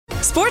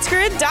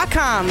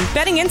SportsGrid.com.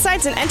 Betting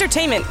insights and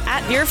entertainment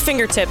at your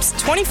fingertips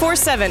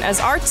 24/7 as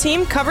our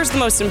team covers the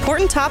most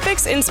important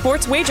topics in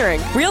sports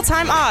wagering.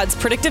 Real-time odds,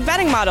 predictive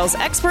betting models,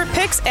 expert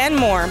picks, and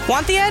more.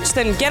 Want the edge?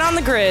 Then get on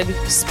the grid.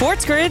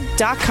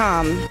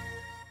 SportsGrid.com.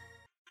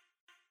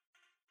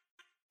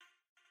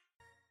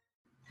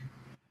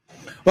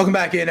 Welcome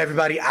back in,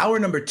 everybody. Hour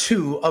number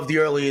 2 of the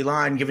early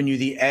line, giving you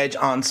the edge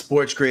on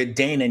Sports Grid.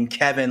 Dane and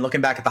Kevin looking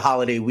back at the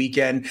holiday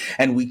weekend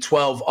and week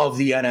 12 of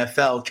the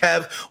NFL.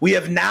 Kev, we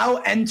have now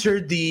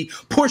entered the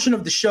portion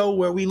of the show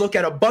where we look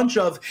at a bunch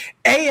of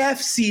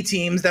AFC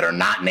teams that are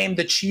not named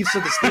the Chiefs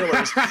or the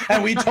Steelers,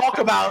 and we talk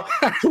about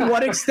to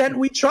what extent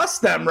we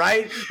trust them,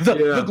 right?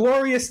 The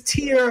glorious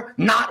tier,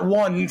 not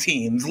one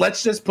teams.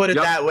 Let's just put it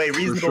that way.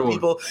 Reasonable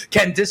people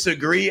can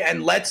disagree,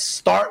 and let's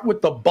start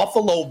with the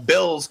Buffalo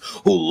Bills,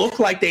 who look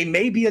like they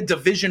may be a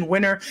division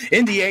winner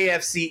in the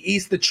AFC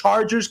East. The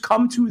Chargers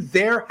come to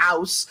their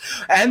house,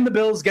 and the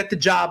Bills get the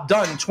job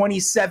done,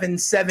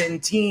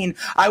 27-17.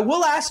 I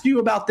will ask you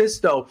about this,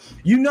 though.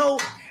 You know,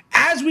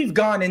 as we've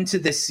gone into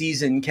this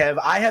season, Kev,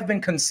 I have been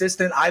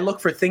consistent. I look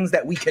for things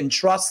that we can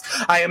trust.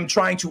 I am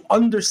trying to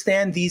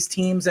understand these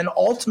teams and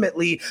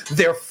ultimately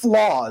their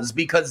flaws,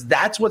 because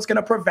that's what's going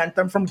to prevent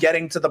them from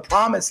getting to the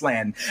promised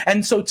land.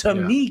 And so to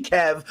me,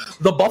 Kev,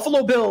 the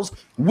Buffalo Bills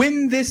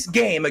win this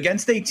game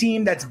against a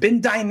team that's been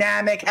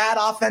dynamic, had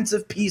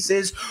offensive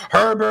pieces.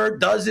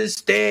 Herbert does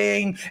his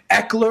thing.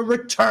 Eckler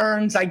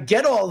returns. I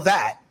get all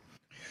that.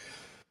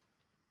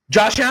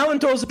 Josh Allen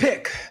throws a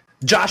pick.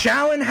 Josh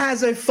Allen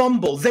has a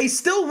fumble. They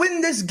still win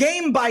this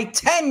game by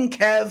 10,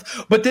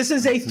 Kev, but this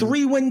is a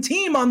 3-win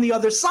team on the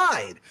other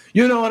side.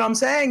 You know what I'm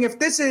saying? If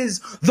this is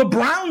the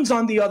Browns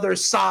on the other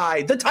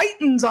side, the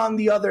Titans on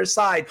the other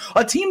side,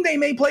 a team they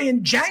may play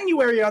in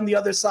January on the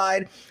other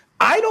side,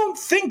 I don't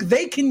think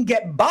they can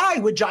get by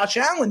with Josh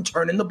Allen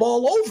turning the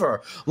ball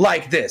over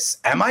like this.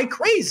 Am I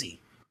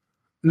crazy?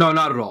 No,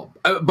 not at all.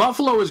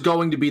 Buffalo is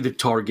going to be the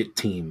target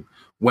team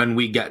when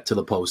we get to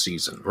the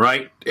postseason,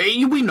 right?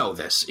 We know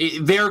this.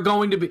 They're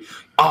going to be, in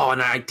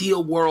an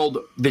ideal world,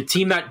 the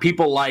team that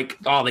people like,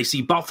 they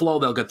see Buffalo,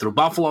 they'll get through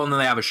Buffalo, and then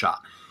they have a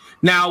shot.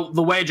 Now,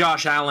 the way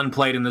Josh Allen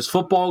played in this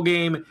football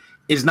game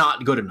is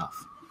not good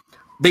enough.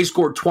 They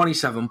scored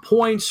 27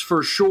 points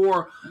for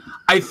sure.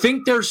 I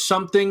think there's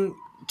something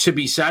to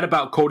be said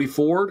about Cody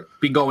Ford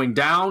be going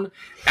down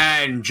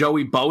and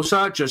Joey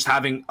Bosa just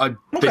having the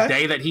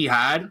day that he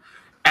had.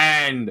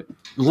 And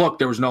look,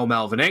 there was no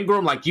Melvin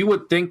Ingram. Like, you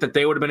would think that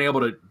they would have been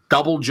able to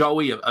double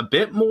Joey a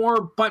bit more.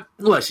 But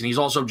listen, he's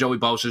also Joey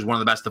Bosa is one of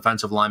the best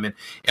defensive linemen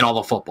in all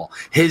of football.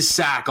 His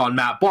sack on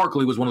Matt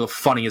Barkley was one of the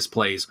funniest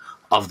plays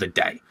of the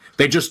day.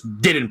 They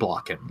just didn't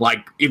block him.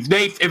 Like, if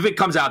it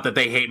comes out that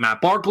they hate Matt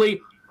Barkley,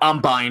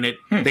 I'm buying it.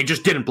 They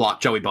just didn't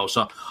block Joey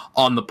Bosa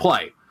on the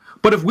play.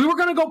 But if we were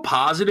going to go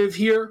positive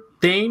here,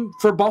 Dane,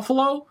 for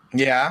Buffalo,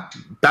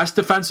 best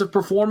defensive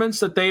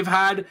performance that they've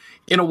had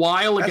in a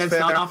while against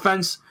an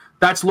offense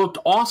that's looked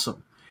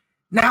awesome.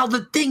 Now,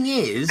 the thing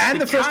is,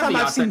 and the first time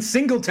I've seen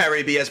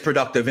Singletary be as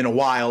productive in a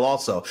while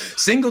also.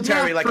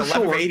 Singletary, 11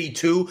 for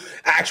 82.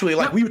 Actually,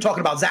 we were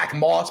talking about Zach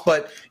Moss,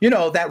 but,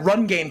 that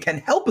run game can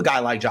help a guy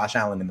like Josh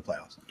Allen in the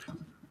playoffs.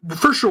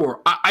 For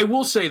sure. I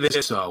will say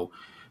this, though.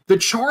 The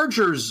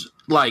Chargers,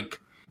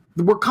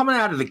 we're coming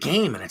out of the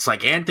game, and it's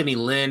like Anthony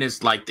Lynn is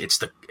it's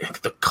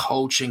the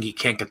coaching. He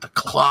can't get the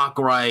clock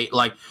right.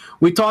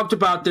 We talked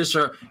about this.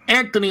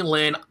 Anthony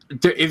Lynn,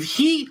 if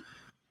he,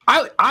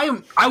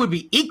 I would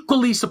be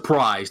equally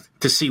surprised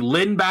to see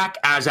Lynn back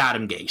as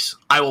Adam Gase.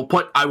 I will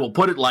put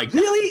it like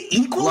really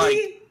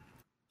equally.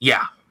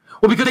 Yeah.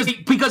 Well, because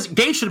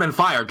Gase should have been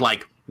fired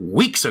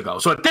weeks ago.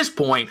 So at this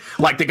point,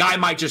 the guy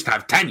might just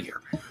have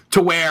tenure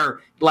to where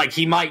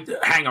he might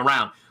hang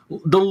around.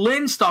 The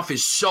Lynn stuff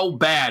is so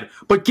bad,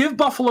 but give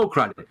Buffalo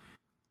credit.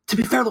 To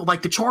be fair, though,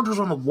 the Chargers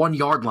were on the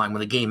 1-yard line when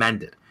the game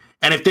ended.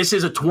 And if this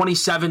is a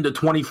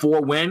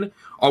 27-24 win,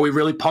 are we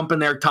really pumping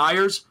their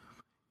tires?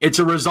 It's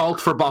a result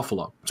for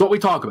Buffalo. It's what we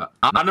talk about.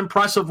 Not an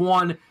impressive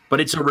one,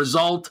 but it's a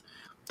result.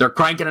 They're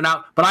cranking it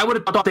out. But I would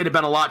have thought they'd have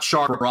been a lot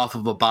sharper off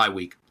of a bye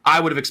week.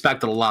 I would have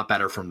expected a lot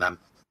better from them.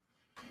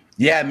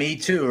 Yeah, me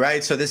too,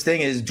 right? So this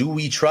thing is, do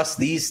we trust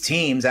these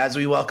teams as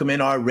we welcome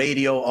in our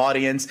radio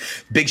audience?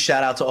 Big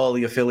shout out to all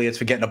the affiliates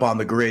for getting up on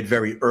the grid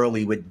very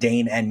early with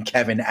Dane and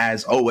Kevin,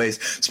 as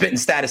always. Spitting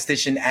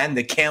Statistician and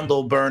the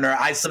Candle Burner.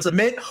 I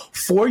submit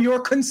for your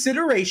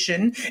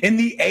consideration in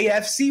the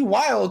AFC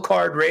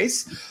wildcard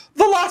race,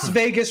 the Las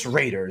Vegas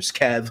Raiders,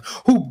 Kev,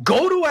 who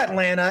go to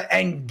Atlanta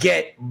and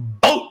get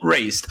boat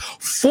raced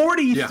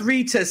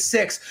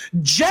 43-6.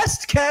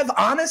 Just, Kev,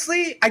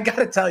 honestly, I got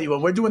to tell you,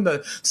 when we're doing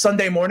the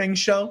Sunday morning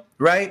show,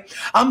 right?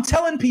 I'm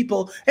telling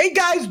people, hey,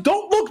 guys,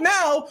 don't look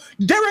now.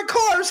 Derek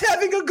Carr's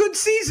having a good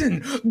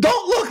season.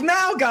 Don't look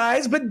now,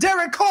 guys, but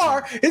Derek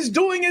Carr is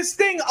doing his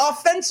thing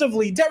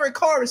offensively. Derek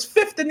Carr is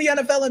 5th in the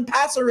NFL in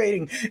passer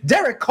rating.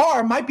 Derek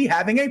Carr might be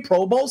having a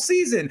Pro Bowl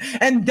season.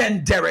 And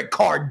then Derek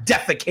Carr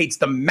defecates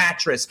the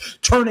mattress,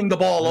 turning the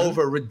ball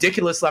over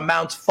ridiculous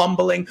amounts,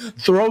 fumbling,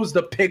 throws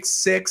the pick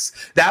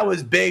six. That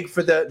was big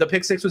for the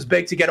pick six was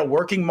big to get a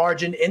working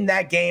margin in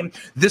that game.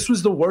 This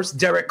was the worst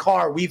Derek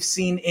Carr we've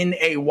seen in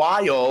a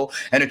while,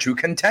 and a true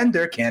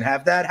contender can't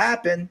have that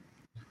happen.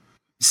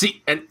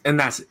 See, and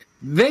that's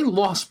they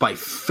lost by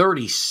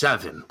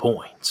 37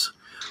 points.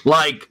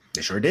 Like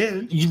they sure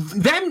did.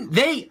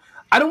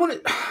 I don't want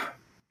to.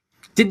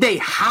 Did they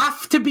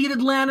have to beat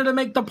Atlanta to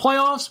make the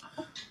playoffs?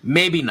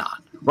 Maybe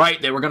not.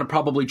 Right? They were going to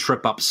probably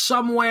trip up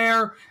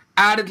somewhere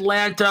at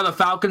Atlanta. The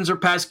Falcons are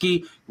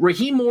pesky.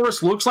 Raheem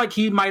Morris looks like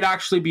he might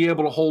actually be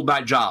able to hold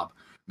that job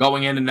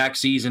going into next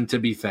season, to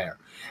be fair.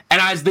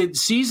 And as the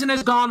season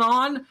has gone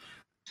on,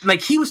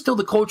 like he was still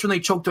the coach when they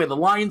choked away the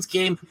Lions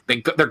game.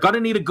 They're going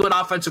to need a good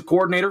offensive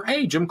coordinator.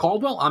 Hey, Jim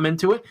Caldwell, I'm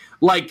into it.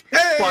 But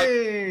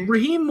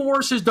Raheem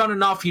Morris has done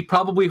enough. He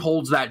probably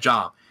holds that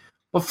job.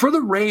 But for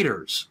the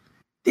Raiders,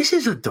 this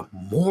is a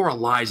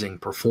demoralizing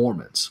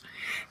performance.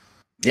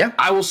 Yeah,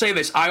 I will say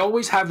this. I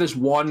always have this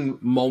one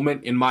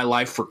moment in my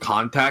life for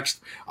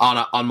context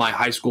on my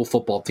high school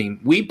football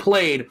team. We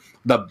played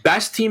the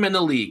best team in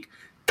the league,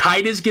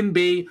 tight as can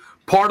be.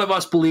 Part of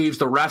us believes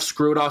the ref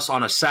screwed us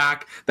on a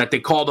sack, that they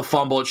called a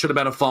fumble. It should have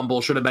been a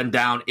fumble, should have been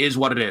down, is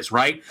what it is,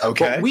 right?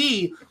 Okay. But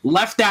we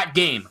left that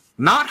game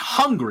not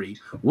hungry.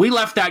 We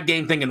left that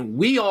game thinking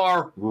we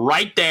are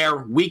right there.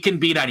 We can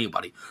beat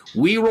anybody.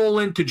 We roll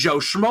into Joe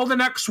Schmo the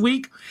next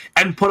week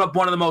and put up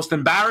one of the most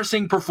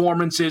embarrassing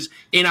performances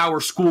in our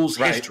school's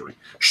history.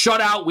 Shut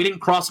out. We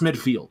didn't cross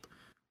midfield.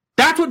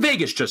 That's what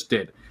Vegas just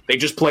did. They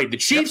just played the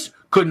Chiefs,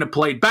 couldn't have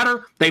played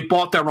better. They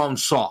bought their own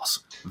sauce.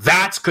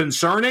 That's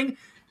concerning.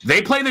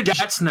 They play the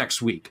Jets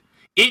next week.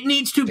 It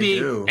needs to be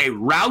a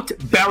route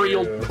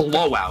burial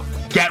blowout.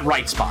 Get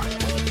right spot.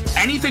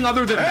 Anything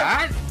other than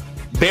that,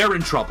 they're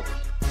in trouble.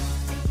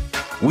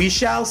 We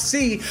shall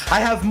see. I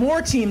have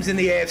more teams in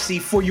the AFC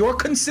for your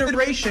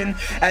consideration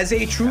as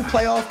a true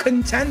playoff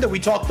contender. We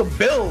talked the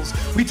Bills.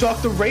 We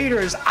talked the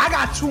Raiders. I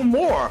got two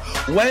more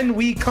when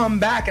we come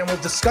back, and we'll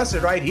discuss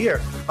it right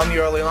here on the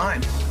early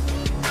line.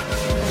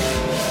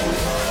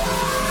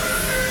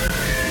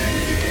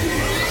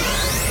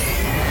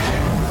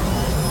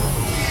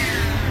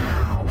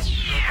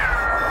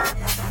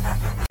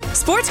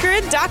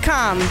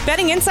 SportsGrid.com.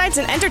 Betting insights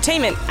and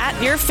entertainment at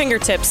your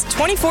fingertips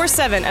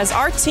 24/7 as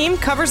our team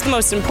covers the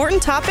most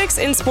important topics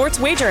in sports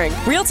wagering.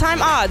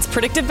 Real-time odds,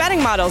 predictive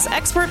betting models,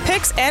 expert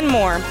picks, and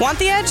more. Want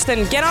the edge?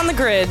 Then get on the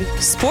grid.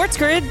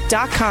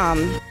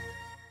 SportsGrid.com.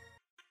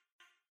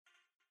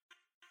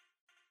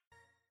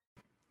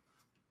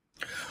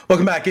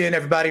 Welcome back in,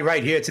 everybody,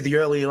 right here to the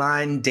early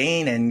line.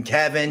 Dane and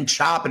Kevin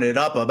chopping it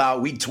up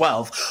about week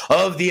 12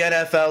 of the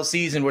NFL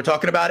season. We're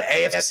talking about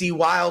AFC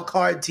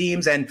wildcard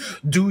teams, and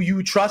do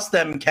you trust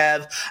them,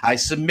 Kev? I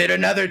submit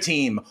another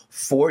team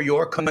for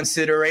your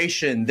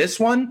consideration. This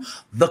one,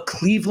 the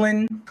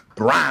Cleveland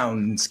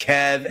Browns,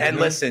 Kev. And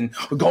listen,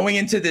 going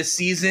into this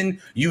season,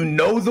 you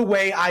know the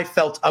way I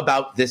felt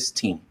about this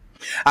team.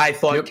 I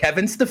thought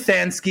Kevin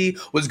Stefanski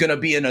was going to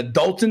be an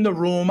adult in the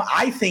room.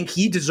 I think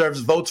he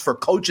deserves votes for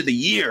Coach of the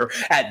Year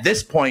at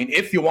this point,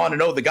 if you want to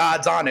know the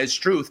God's honest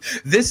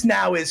truth. This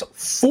now is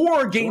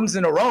 4 games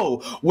in a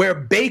row where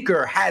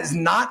Baker has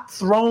not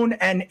thrown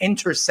an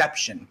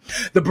interception.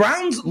 The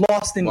Browns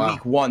lost in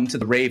week 1 to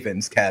the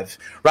Ravens, Kev,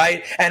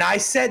 right? And I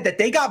said that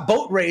they got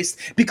boat raced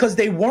because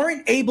they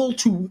weren't able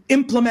to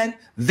implement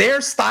their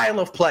style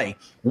of play,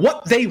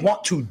 what they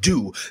want to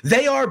do.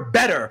 They are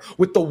better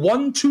with the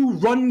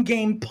 1-2 run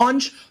game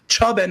punch.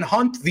 Chubb and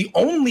Hunt, the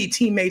only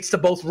teammates to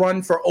both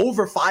run for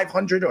over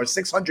 500 or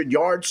 600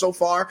 yards so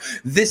far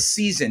this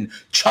season.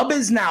 Chubb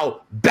is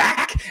now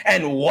back,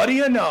 and what do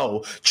you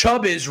know?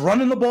 Chubb is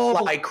running the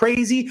ball like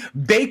crazy.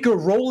 Baker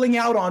rolling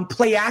out on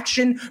play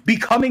action,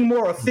 becoming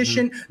more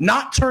efficient,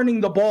 not turning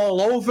the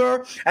ball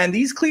over. And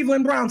these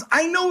Cleveland Browns,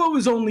 I know it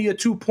was only a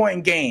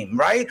 2-point game,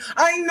 right?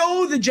 I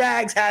know the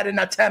Jags had an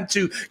attempt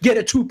to get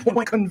a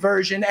 2-point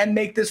conversion and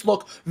make this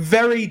look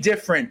very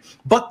different.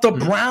 But the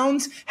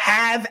Browns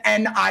have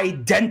an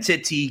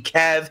identity,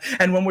 Kev.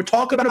 And when we're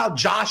talking about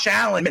Josh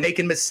Allen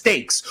making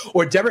mistakes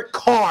or Derek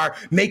Carr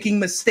making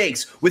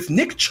mistakes, with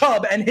Nick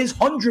Chubb and his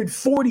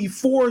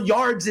 144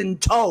 yards in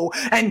tow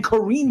and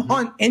Kareem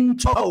Hunt in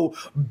tow,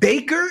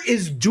 Baker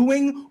is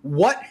doing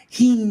what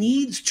he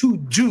needs to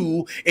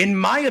do. In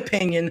my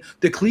opinion,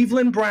 the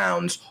Cleveland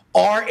Browns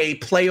are a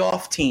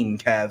playoff team,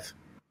 Kev.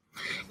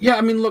 Yeah,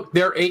 I mean, look,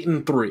 they're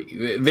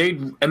 8-3.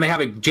 They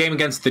have a game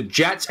against the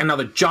Jets and now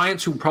the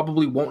Giants, who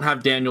probably won't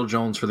have Daniel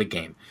Jones for the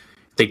game.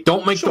 If they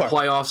don't make the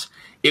playoffs,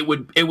 it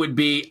would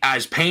be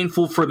as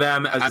painful for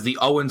them as the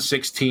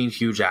 0-16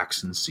 Hugh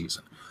Jackson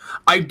season.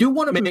 I do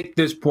want to make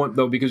this point,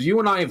 though, because you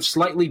and I have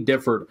slightly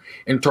differed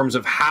in terms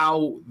of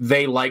how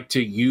they like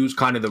to use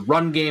kind of the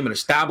run game and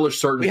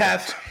establish certain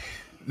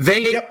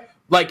things.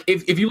 Like,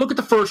 if you look at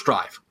the first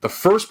drive, the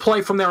first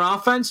play from their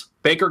offense,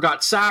 Baker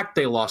got sacked.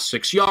 They lost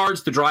 6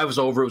 yards. The drive was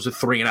over. It was a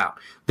 3-and-out.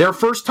 Their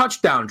first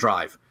touchdown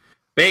drive,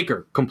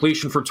 Baker,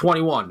 completion for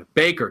 21.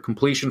 Baker,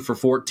 completion for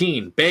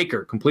 14.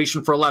 Baker,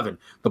 completion for 11.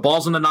 The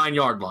ball's on the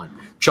 9-yard line.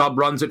 Chubb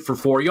runs it for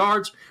 4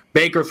 yards.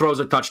 Baker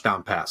throws a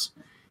touchdown pass.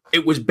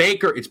 It was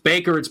Baker. It's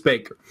Baker. It's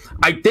Baker.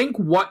 I think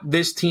what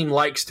this team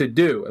likes to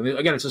do, and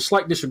again, it's a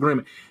slight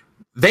disagreement,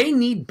 they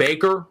need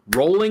Baker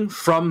rolling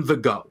from the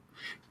go,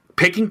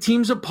 picking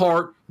teams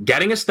apart,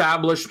 getting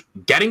established,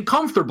 getting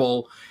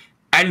comfortable,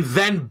 and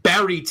then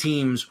bury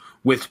teams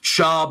with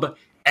Chubb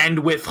and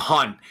with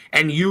Hunt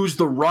and use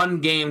the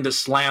run game to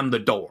slam the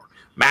door.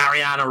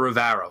 Mariano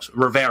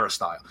Rivera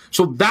style.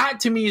 So that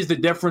to me is the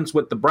difference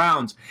with the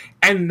Browns.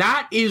 And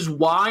that is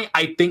why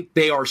I think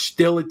they are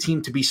still a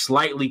team to be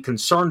slightly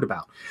concerned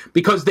about.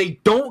 Because they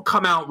don't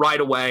come out right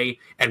away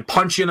and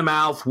punch you in the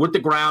mouth with the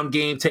ground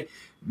game.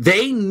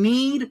 They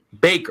need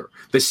Baker.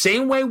 The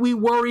same way we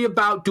worry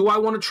about, do I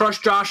want to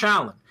trust Josh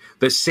Allen?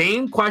 The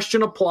same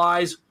question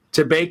applies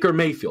to Baker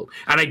Mayfield.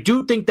 And I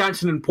do think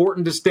that's an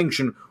important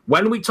distinction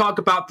when we talk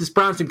about this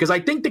Browns team, because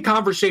I think the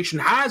conversation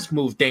has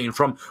moved, Dane,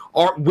 from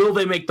will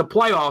they make the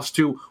playoffs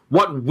to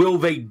what will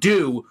they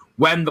do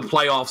when the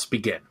playoffs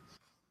begin.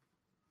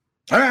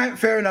 All right,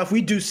 fair enough.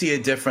 We do see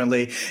it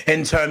differently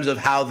in terms of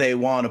how they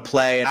want to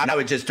play. And I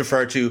would just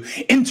defer to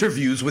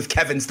interviews with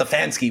Kevin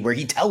Stefanski where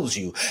he tells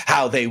you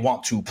how they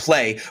want to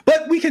play.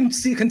 But we can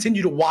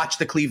continue to watch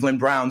the Cleveland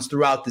Browns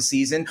throughout the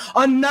season.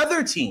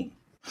 Another team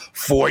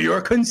for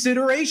your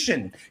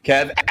consideration,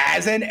 Kev,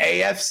 as an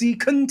AFC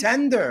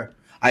contender,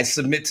 I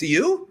submit to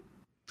you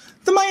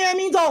the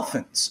Miami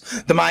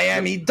Dolphins. The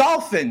Miami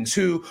Dolphins,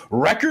 who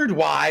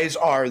record-wise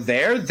are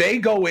there. They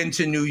go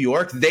into New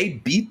York. They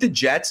beat the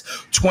Jets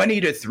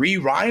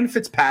 20-3. Ryan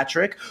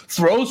Fitzpatrick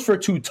throws for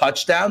 2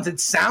 touchdowns. It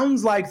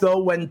sounds like, though,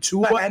 when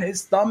Tua and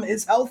his thumb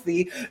is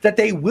healthy, that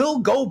they will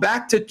go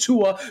back to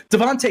Tua.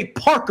 Devontae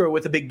Parker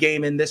with a big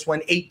game in this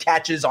one. 8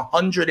 catches,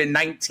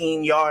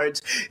 119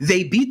 yards.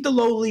 They beat the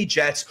lowly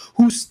Jets,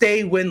 who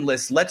stay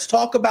winless. Let's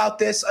talk about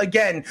this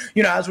again,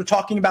 as we're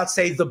talking about,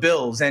 say, the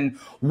Bills and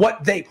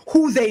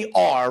who they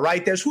are,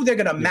 right? There's who they're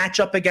going to match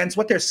up against,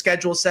 what their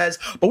schedule says.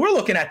 But we're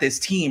looking at this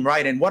team,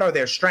 right? And what are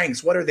their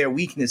strengths? What are their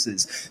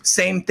weaknesses?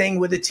 Same thing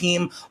with a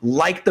team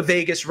like the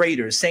Vegas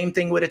Raiders. Same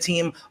thing with a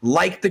team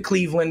like the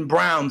Cleveland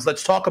Browns.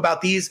 Let's talk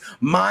about these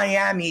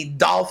Miami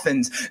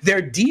Dolphins.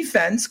 Their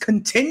defense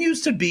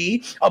continues to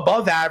be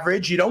above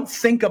average. You don't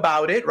think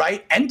about it,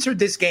 right? Entered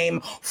this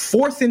game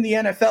 4th in the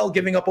NFL,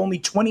 giving up only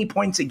 20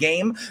 points a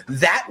game.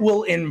 That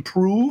will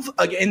improve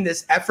in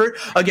this effort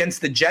against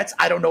the Jets.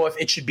 I don't know if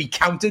it should be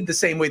counted the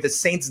same way the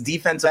Saints'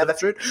 defensive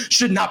effort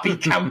should not be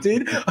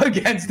counted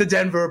against the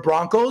Denver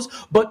Broncos.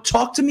 But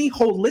talk to me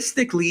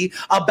holistically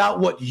about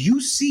what you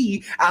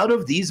see out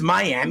of these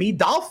Miami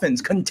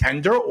Dolphins,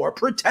 contender or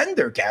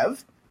pretender,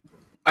 Kev.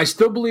 I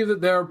still believe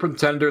that they're a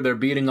pretender. They're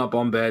beating up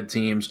on bad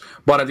teams.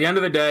 But at the end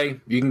of the day,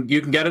 you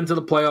can get into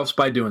the playoffs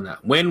by doing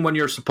that. Win when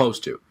you're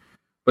supposed to.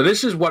 But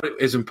this is what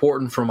is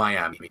important for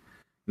Miami.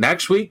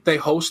 Next week, they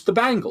host the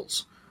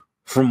Bengals.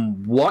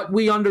 From what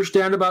we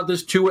understand about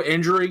this Tua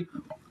injury,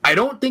 I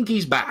don't think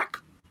he's back.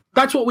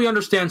 That's what we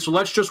understand, so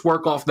let's just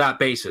work off that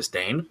basis,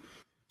 Dane.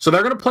 So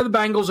they're going to play the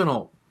Bengals at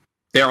home.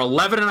 They're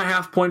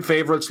 11.5-point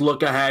favorites,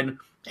 look ahead.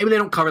 Maybe they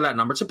don't cover that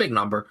number. It's a big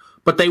number,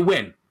 but they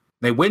win.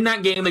 They win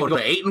that game. They go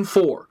to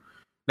 8-4.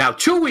 Now,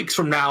 2 weeks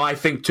from now, I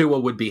think Tua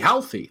would be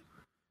healthy.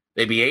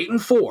 They'd be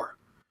 8-4.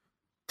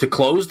 To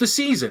close the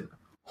season,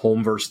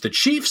 home versus the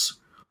Chiefs,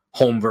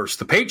 home versus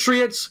the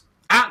Patriots,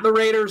 at the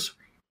Raiders,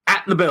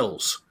 at the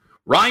Bills.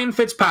 Ryan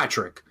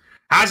Fitzpatrick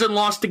hasn't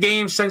lost a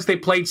game since they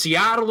played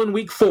Seattle in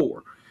week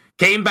 4.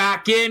 Came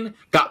back in,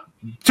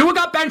 Tua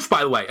got benched,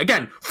 by the way.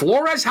 Again,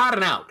 Flores had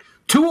an out.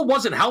 Tua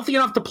wasn't healthy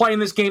enough to play in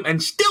this game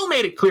and still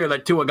made it clear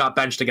that Tua got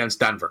benched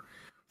against Denver.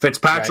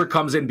 Fitzpatrick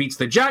comes in, beats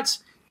the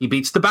Jets. He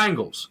beats the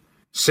Bengals.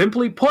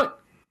 Simply put,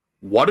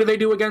 what do they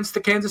do against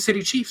the Kansas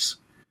City Chiefs?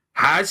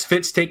 Has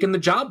Fitz taken the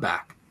job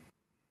back?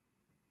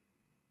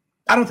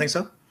 I don't think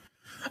so.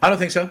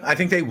 I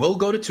think they will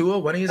go to Tua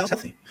when he is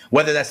healthy.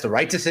 Whether that's the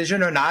right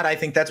decision or not, I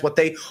think that's what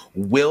they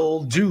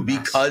will do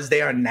because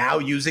they are now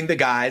using the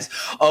guys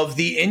of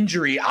the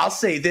injury. I'll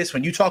say this,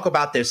 when you talk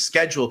about their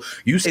schedule,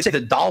 you say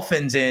the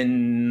Dolphins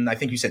in, I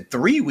think you said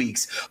 3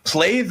 weeks,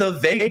 play the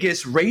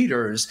Vegas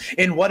Raiders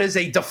in what is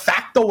a de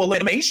facto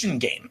elimination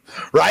game,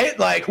 right?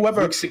 Like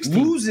whoever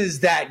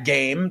loses that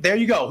game, there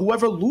you go.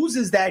 Whoever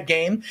loses that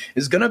game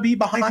is going to be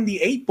behind the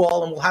 8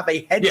 ball and will have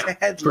a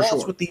head-to-head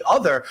loss with the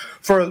other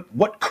for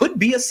what could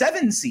be a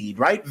 7 seed,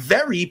 right?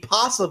 Very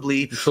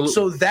possibly. Absolutely.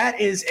 So that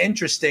is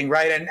interesting,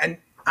 right? And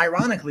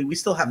ironically, we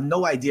still have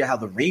no idea how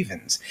the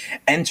Ravens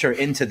enter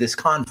into this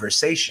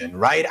conversation,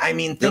 right? I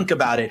mean, think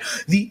about it.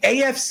 The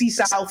AFC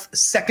South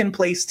second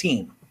place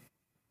team.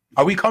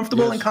 Are we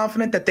comfortable and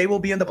confident that they will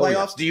be in the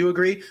playoffs? Do you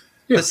agree?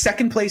 Yeah. The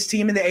second place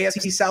team in the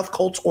AFC South,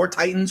 Colts or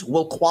Titans,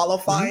 will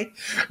qualify.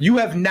 You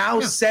have now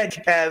said,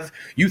 Kev,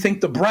 you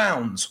think the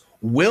Browns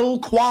will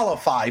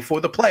qualify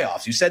for the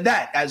playoffs. You said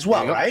that as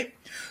well, right?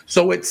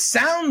 So it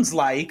sounds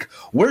like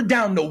we're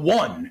down to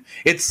 1.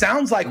 It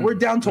sounds like we're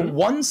down to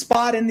 1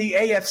 spot in the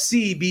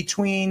AFC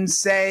between,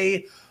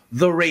 say,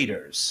 the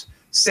Raiders,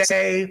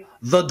 say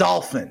the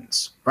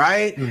Dolphins,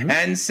 right?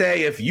 And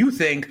say if you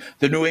think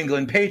the New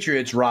England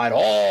Patriots ride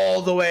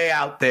all the way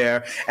out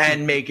there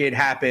and make it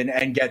happen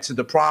and get to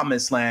the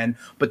promised land,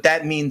 but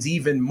that means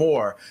even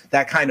more.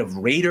 That kind of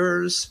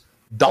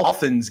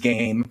Raiders-Dolphins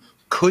game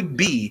could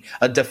be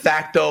a de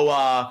facto,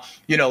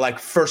 like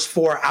first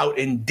four out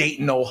in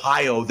Dayton,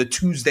 Ohio, the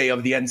Tuesday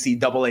of the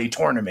NCAA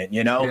tournament,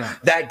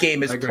 That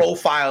game is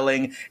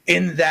profiling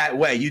in that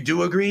way. You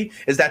do agree?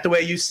 Is that the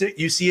way you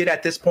see it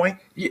at this point?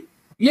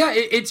 Yeah,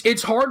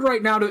 it's hard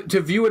right now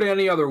to view it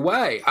any other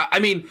way. I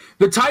mean,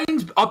 the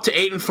Titans up to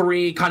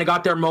 8-3, kind of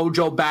got their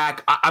mojo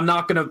back. I'm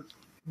not going to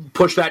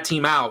push that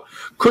team out.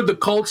 Could the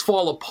Colts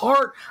fall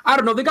apart? I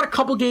don't know. They got a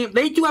couple games.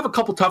 They do have a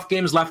couple tough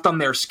games left on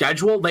their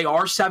schedule. They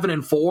are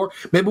 7-4.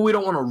 Maybe we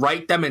don't want to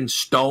write them in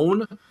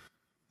stone.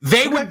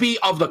 They would be,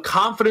 of the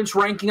confidence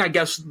ranking, I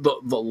guess, the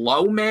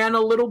low man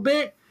a little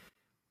bit.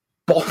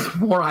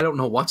 Baltimore, I don't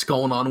know what's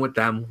going on with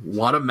them.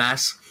 What a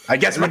mess. I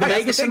guess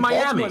Vegas and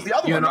Miami. Baltimore's the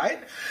other one, right?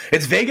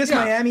 It's Vegas,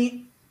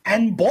 Miami,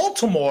 and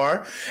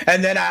Baltimore.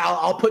 And then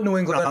I'll put New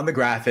England on the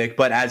graphic,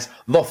 but as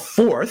the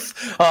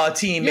fourth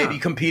team, maybe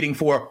competing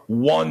for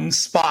one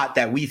spot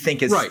that we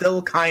think is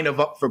still kind of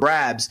up for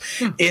grabs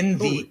in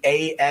the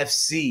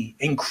AFC.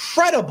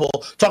 Incredible.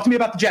 Talk to me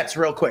about the Jets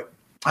real quick.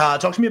 I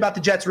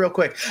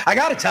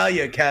got to tell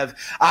you, Kev,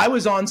 I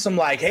was on some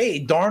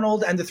hey,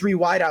 Darnold and the three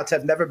wideouts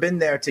have never been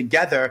there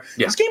together.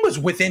 Yeah. This game was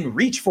within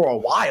reach for a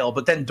while,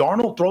 but then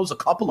Darnold throws a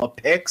couple of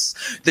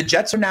picks. The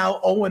Jets are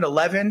now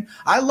 0-11.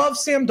 I love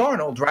Sam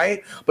Darnold,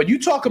 right? But you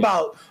talk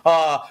about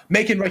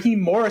making Raheem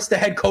Morris the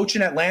head coach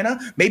in Atlanta.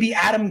 Maybe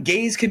Adam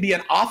Gase can be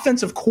an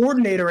offensive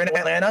coordinator in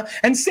Atlanta,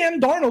 and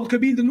Sam Darnold could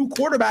be the new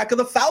quarterback of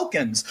the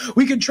Falcons.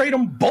 We could trade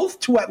them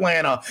both to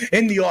Atlanta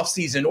in the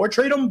offseason or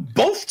trade them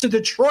both to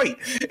Detroit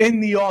in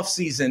the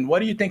offseason.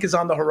 What do you think is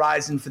on the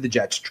horizon for the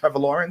Jets? Trevor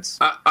Lawrence?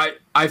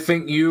 I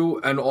think you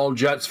and all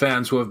Jets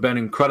fans who have been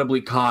incredibly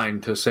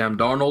kind to Sam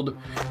Darnold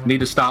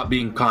need to stop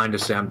being kind to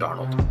Sam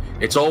Darnold.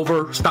 It's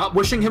over. Stop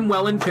wishing him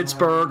well in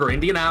Pittsburgh or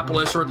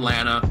Indianapolis or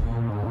Atlanta.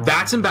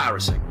 That's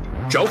embarrassing.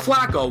 Joe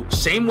Flacco,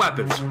 same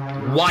weapons,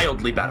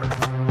 wildly better.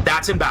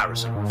 That's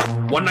embarrassing.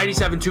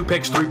 197, 2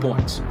 picks, 3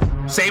 points.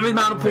 Same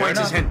amount of points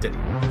as Hinton.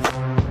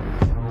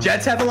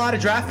 Jets have a lot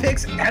of draft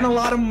picks and a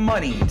lot of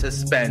money to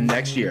spend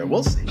next year.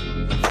 We'll see.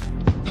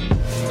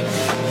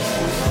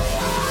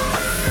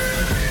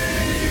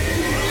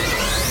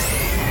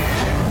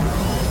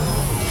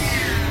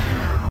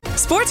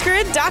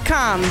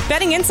 SportsGrid.com.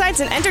 Betting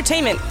insights and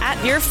entertainment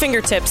at your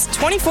fingertips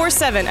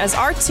 24/7 as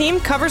our team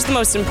covers the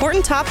most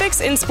important topics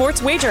in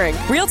sports wagering.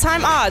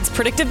 Real-time odds,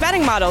 predictive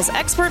betting models,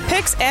 expert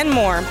picks, and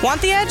more. Want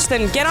the edge?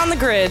 Then get on the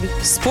grid.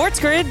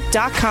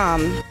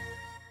 SportsGrid.com.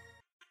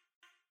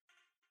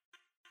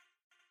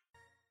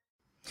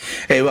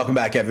 Hey, welcome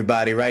back,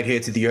 everybody. Right here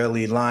to the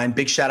early line.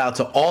 Big shout out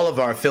to all of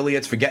our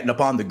affiliates for getting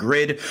up on the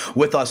grid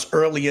with us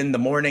early in the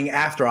morning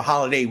after a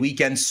holiday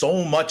weekend.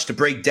 So much to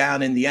break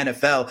down in the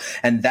NFL,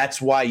 and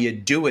that's why you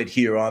do it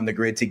here on the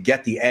grid, to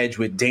get the edge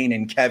with Dane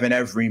and Kevin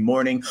every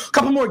morning. A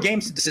couple more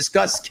games to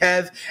discuss,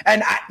 Kev,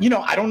 and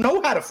I don't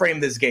know how to frame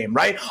this game,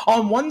 right?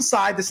 On one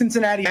side, the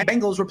Cincinnati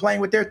Bengals were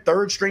playing with their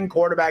third-string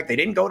quarterback. They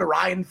didn't go to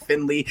Ryan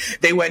Finley.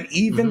 They went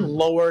even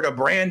lower to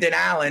Brandon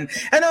Allen.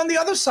 And on the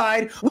other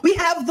side, we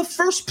have the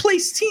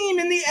first-place team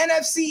in the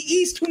NFC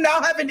East who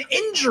now have an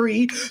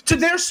injury to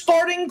their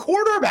starting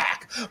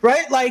quarterback,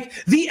 right? Like,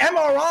 the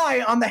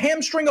MRI on the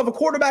hamstring of a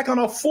quarterback on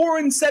a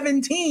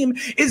 4-7 team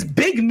is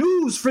big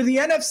news for the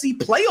NFC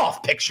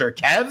playoff picture,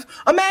 Kev.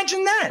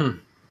 Imagine that.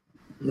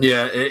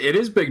 Yeah, it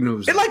is big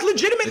news. It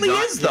legitimately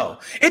is, though.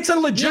 It's a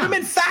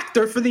legitimate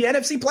factor for the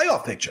NFC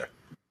playoff picture.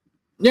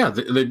 Yeah,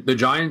 the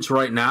Giants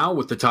right now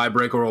with the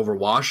tiebreaker over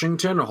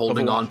Washington are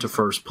holding on to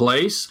first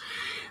place.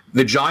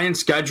 The Giants'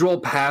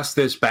 schedule past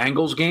this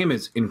Bengals game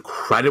is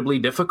incredibly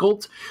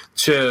difficult.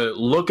 To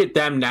look at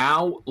them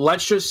now,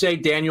 let's just say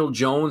Daniel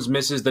Jones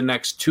misses the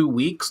next 2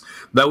 weeks.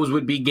 Those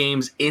would be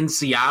games in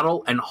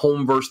Seattle and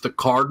home versus the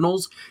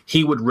Cardinals.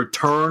 He would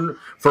return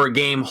for a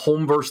game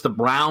home versus the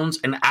Browns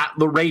and at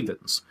the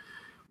Ravens.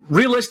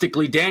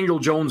 Realistically, Daniel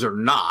Jones or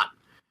not,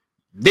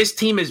 this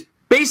team is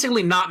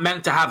basically not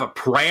meant to have a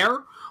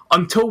prayer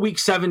until week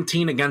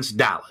 17 against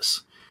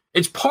Dallas.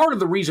 It's part of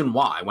the reason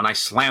why, when I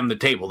slammed the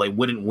table, they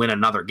wouldn't win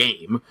another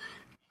game.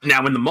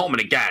 Now, in the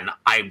moment, again,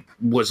 I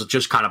was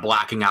just kind of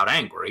blacking out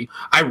angry.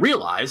 I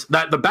realized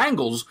that the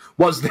Bengals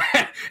was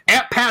that,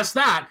 past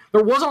that,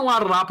 there wasn't a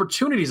lot of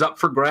opportunities up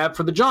for grab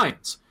for the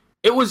Giants.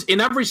 It was,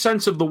 in every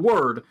sense of the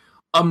word,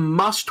 a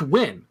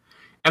must-win.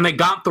 And they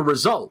got the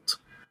result.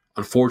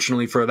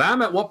 Unfortunately for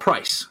them, at what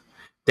price?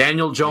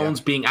 Daniel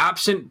Jones being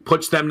absent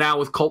puts them now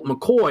with Colt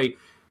McCoy.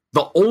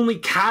 The only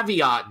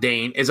caveat,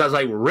 Dane, is as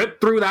I rip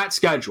through that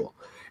schedule,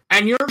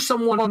 and you're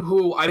someone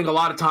who I think a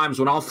lot of times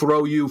when I'll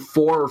throw you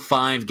 4 or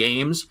 5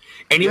 games,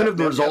 and even if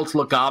the results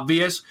look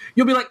obvious,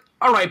 you'll be like,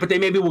 all right, but they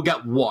maybe will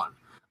get one.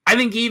 I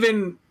think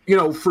even,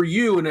 for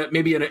you and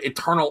maybe an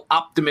eternal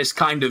optimist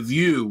kind of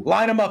view.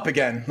 Line them up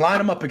again.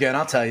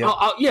 I'll tell you.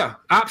 Yeah,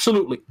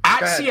 absolutely.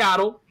 At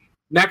Seattle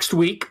next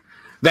week,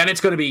 Then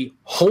it's going to be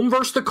home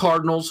versus the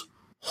Cardinals,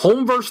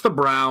 home versus the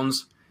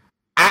Browns,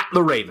 at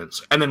the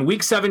Ravens. And then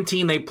week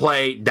 17, they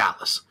play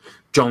Dallas.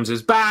 Jones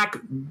is back.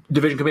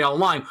 Division could be on the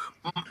line.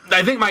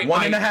 I think my...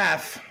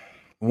 1.5.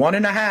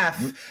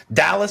 1.5.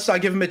 Dallas, I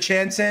give him a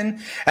chance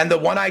in. And the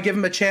one I give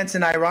him a chance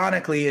in,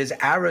 ironically, is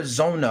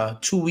Arizona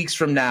 2 weeks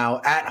from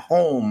now at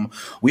home.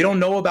 We don't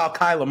know about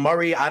Kyler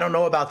Murray. I don't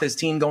know about this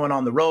team going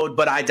on the road,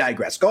 but I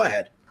digress. Go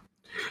ahead.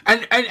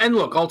 And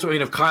look, ultimately,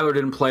 if Kyler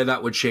didn't play,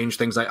 that would change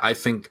things. I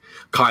think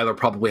Kyler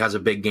probably has a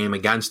big game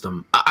against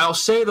him. I'll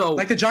say, though...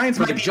 Like the Giants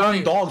might be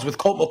young dogs with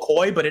Colt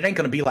McCoy, but it ain't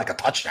going to be like a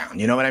touchdown.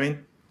 You know what I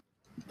mean?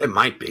 It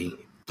might be.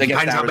 It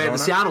depends how bad the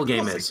Seattle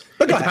game is.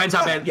 It depends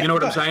how bad, you know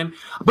what I'm saying?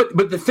 But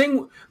the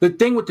thing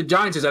with the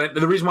Giants is that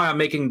the reason why I'm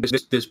making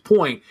this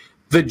point,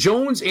 the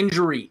Jones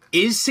injury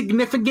is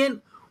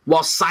significant,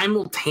 while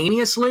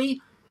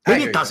simultaneously,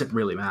 maybe it doesn't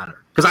really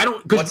matter.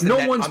 Because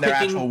no one's on their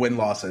picking actual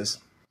win-losses.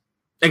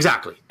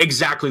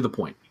 Exactly the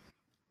point.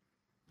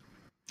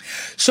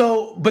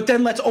 So, but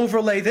then let's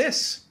overlay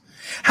this.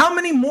 How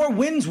many more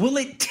wins will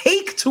it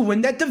take to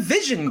win that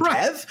division,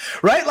 Kev?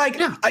 Right? Like,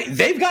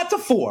 they've got to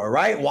 4,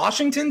 right?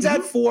 Washington's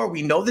at 4.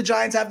 We know the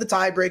Giants have the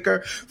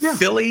tiebreaker. Yeah.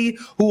 Philly,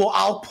 who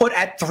I'll put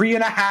at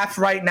 3.5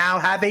 right now,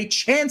 have a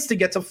chance to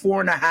get to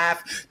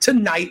 4.5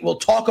 tonight. We'll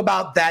talk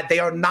about that. They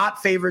are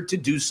not favored to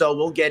do so.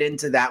 We'll get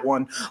into that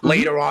one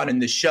later on in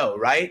the show,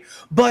 right?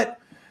 But,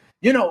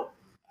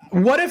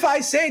 what if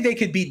I say they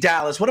could beat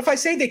Dallas? What if I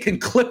say they can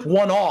clip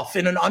one off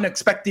in an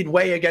unexpected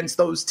way against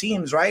those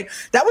teams, right?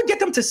 That would get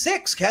them to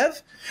 6,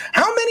 Kev.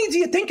 How many do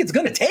you think it's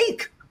going to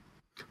take?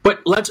 But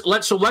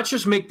let's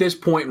just make this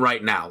point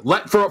right now.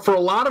 For a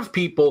lot of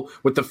people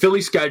with the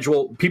Philly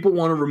schedule, people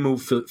want to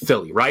remove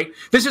Philly, right?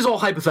 This is all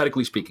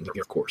hypothetically speaking,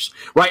 of course,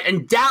 right?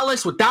 And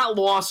Dallas, with that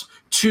loss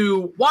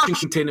to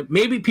Washington,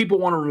 maybe people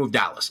want to remove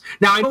Dallas.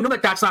 Now, I know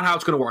that that's not how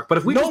it's going to work, but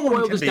if we just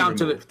boil this down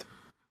to the...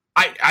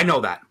 I know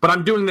that, but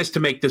I'm doing this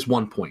to make this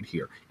one point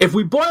here. If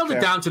we boiled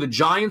it down to the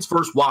Giants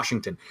versus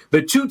Washington,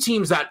 the two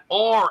teams that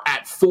are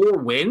at 4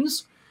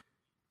 wins,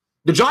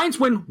 the Giants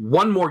win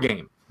one more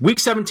game. Week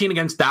 17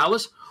 against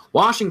Dallas,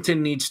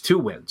 Washington needs 2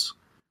 wins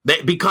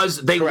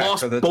because they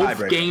lost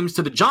both games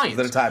to the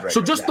Giants.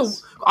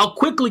 I'll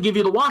quickly give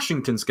you the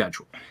Washington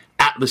schedule.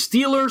 At the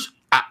Steelers,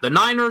 at the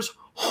Niners,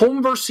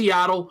 home versus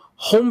Seattle,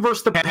 home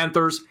versus the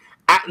Panthers,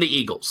 at the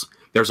Eagles.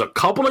 There's a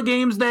couple of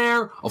games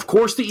there. Of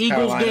course, the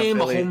Eagles game,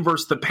 Philly. Home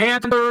versus the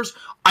Panthers.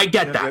 I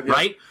get that,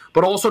 right?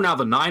 But also now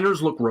the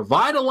Niners look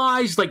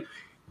revitalized.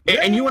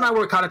 And you and I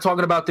were kind of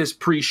talking about this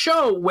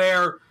pre-show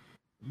where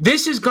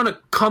this is going to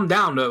come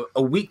down to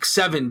a Week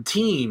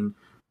 17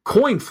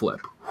 coin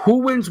flip. Who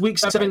wins Week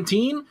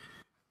 17?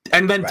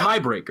 And then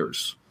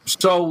tiebreakers.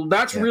 So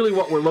that's really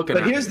what we're looking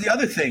at. But here's the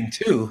other thing,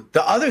 too.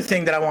 The other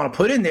thing that I want to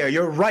put in there,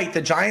 you're right.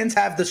 The Giants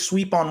have the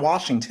sweep on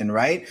Washington,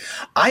 right?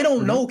 I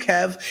don't know,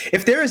 Kev.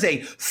 If there is a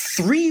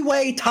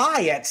 3-way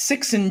tie at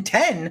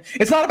 6-10,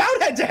 it's not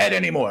about head-to-head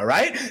anymore,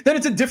 right? Then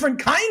it's a different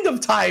kind of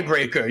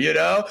tiebreaker,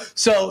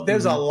 So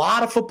there's a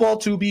lot of football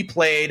to be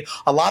played,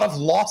 a lot of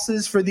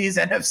losses for these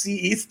NFC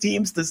East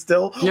teams to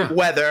still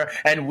weather,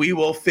 and we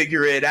will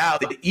figure it out.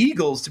 The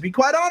Eagles, to be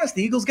quite honest,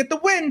 the Eagles get the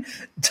win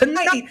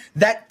tonight.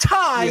 That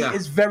tie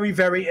is very,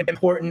 very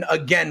important.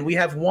 Again, we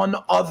have one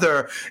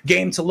other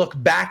game to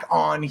look back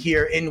on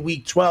here in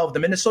Week 12. The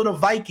Minnesota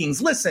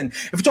Vikings. Listen,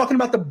 if we're talking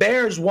about the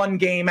Bears 1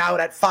 game out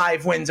at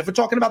 5 wins, if we're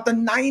talking about the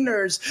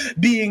Niners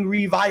being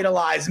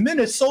revitalized,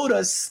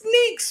 Minnesota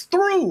sneaks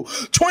through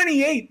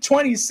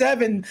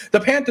 28-27. The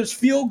Panthers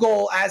field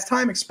goal as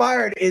time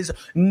expired is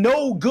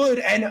no good,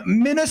 and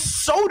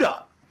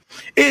Minnesota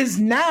is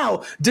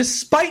now,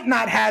 despite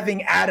not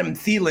having Adam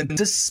Thielen,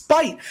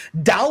 despite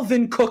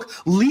Dalvin Cook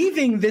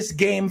leaving this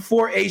game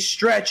for a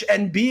stretch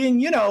and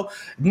being,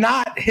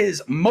 not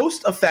his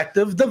most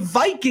effective, the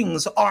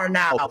Vikings are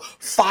now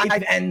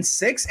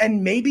 5-6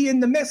 and maybe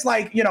in the mix.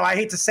 I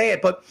hate to say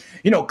it, but,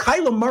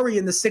 Kyler Murray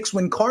and the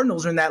 6-win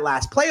Cardinals are in that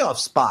last playoff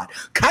spot.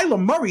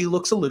 Kyler Murray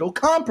looks a little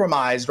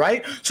compromised,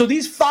 right? So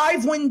these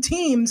 5-win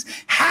teams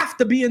have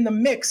to be in the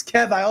mix.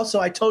 Kev,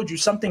 I told you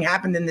something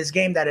happened in this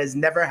game that has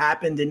never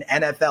happened in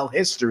NFL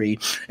history.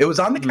 It was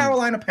on the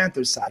Carolina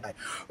Panthers side.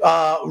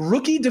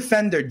 Rookie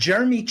defender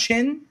Jeremy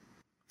Chin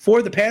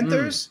for the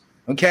Panthers,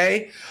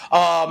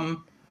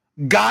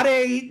 got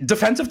a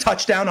defensive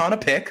touchdown on a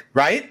pick,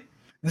 right?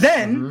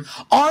 Then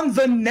on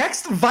the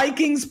next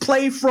Vikings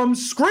play from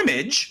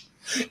scrimmage,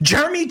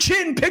 Jeremy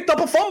Chin picked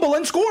up a fumble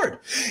and scored.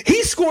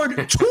 He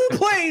scored 2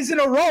 plays in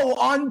a row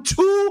on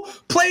 2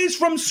 plays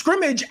from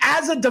scrimmage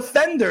as a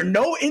defender.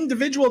 No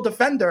individual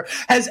defender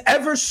has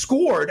ever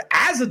scored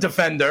as a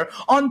defender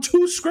on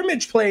 2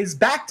 scrimmage plays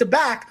back to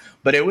back,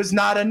 but it was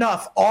not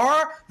enough.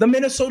 Are the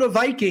Minnesota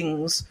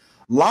Vikings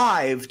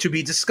live to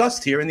be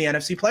discussed here in the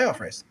NFC playoff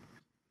race?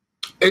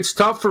 It's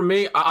tough for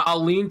me.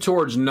 I'll lean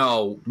towards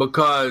no,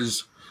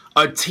 because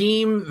a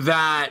team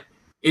that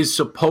is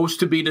supposed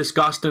to be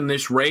discussed in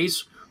this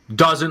race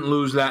doesn't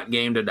lose that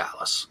game to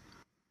Dallas.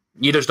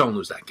 You just don't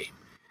lose that game.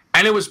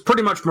 And it was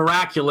pretty much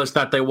miraculous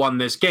that they won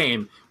this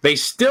game. They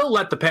still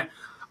let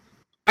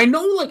I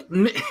know, like,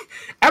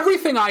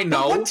 everything I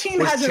know. What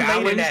team hasn't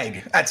laid an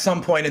egg at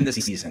some point in this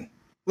season?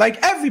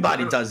 Like,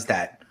 everybody does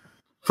that.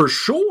 For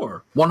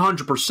sure,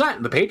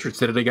 100%. The Patriots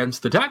did it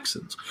against the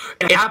Texans.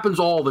 It happens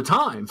all the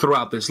time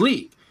throughout this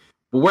league.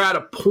 But we're at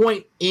a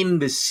point in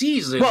the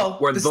season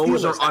where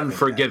those are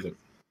unforgiving.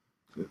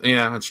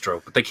 Yeah, that's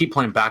true. But they keep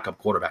playing backup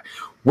quarterback.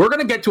 We're going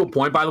to get to a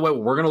point, by the way,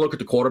 where we're going to look at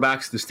the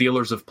quarterbacks the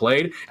Steelers have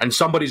played, and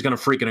somebody's going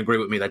to freaking agree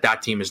with me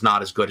that team is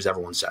not as good as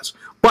everyone says.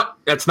 But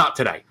that's not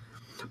today.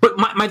 But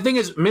my thing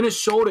is,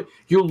 Minnesota,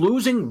 you're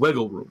losing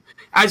wiggle room.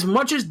 As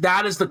much as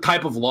that is the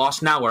type of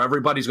loss now where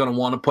everybody's going to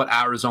want to put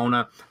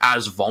Arizona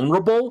as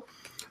vulnerable,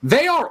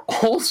 they are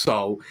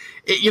also,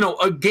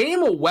 a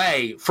game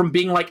away from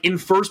being like in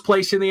first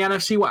place in the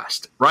NFC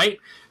West, right?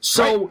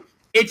 So right.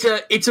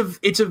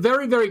 It's a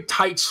very, very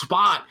tight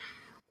spot.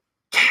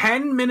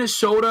 Can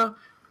Minnesota,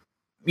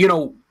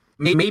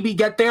 maybe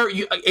get there?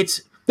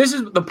 This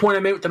is the point I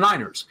made with the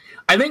Niners.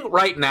 I think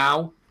right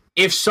now,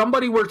 if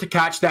somebody were to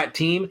catch that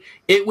team,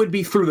 it would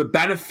be through the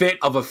benefit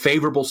of a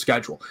favorable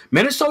schedule.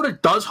 Minnesota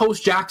does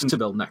host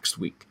Jacksonville next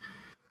week.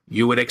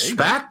 You would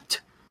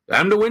expect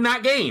them to win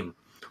that game.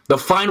 The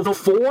Final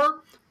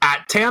Four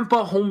at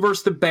Tampa, home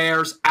versus the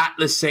Bears, at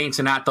the Saints,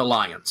 and at the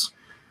Lions.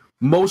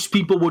 Most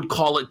people would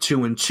call it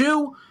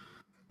 2-2.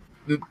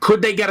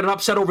 Could they get an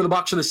upset over the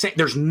Bucs or the Saints?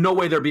 There's no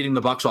way they're beating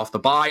the Bucs off the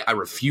bye. I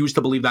refuse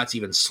to believe that's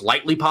even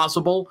slightly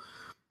possible.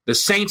 The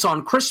Saints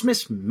on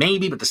Christmas,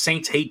 maybe, but the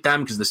Saints hate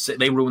them because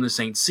they ruin the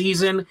Saints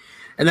season.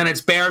 And then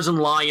it's Bears and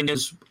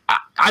Lions.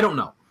 I don't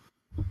know.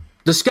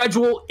 The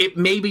schedule, it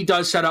maybe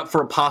does set up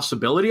for a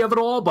possibility of it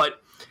all,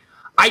 but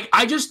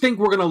I just think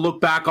we're going to look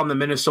back on the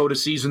Minnesota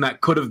season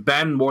that could have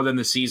been more than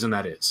the season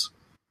that is.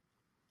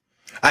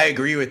 I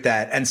agree with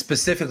that, and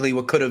specifically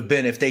what could have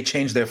been if they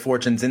changed their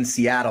fortunes in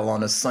Seattle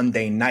on a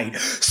Sunday night.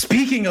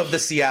 Speaking of the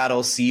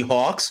Seattle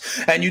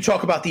Seahawks, and you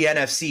talk about the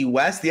NFC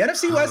West, the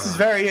NFC West is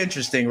very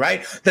interesting,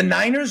 right? The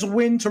Niners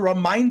win to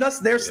remind us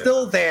they're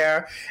still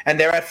there, and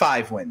they're at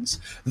 5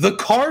 wins. The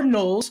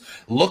Cardinals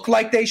look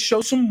like they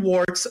show some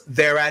warts.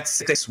 They're at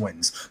 6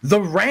 wins.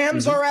 The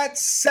Rams are at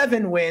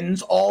 7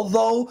 wins,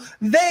 although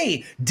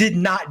they did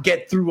not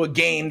get through a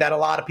game that a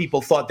lot of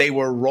people thought they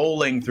were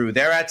rolling through.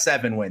 They're at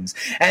 7 wins.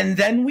 And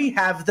then we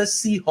have the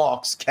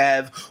Seahawks,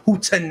 Kev, who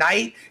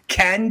tonight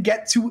can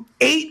get to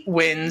 8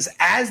 wins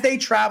as they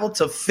travel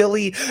to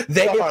Philly.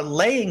 They are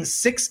laying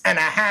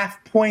 6.5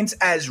 points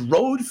as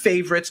road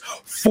favorites.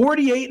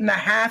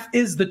 48.5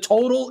 is the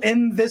total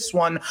in this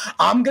one.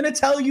 I'm going to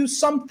tell you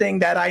something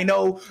that I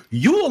know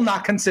you will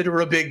not consider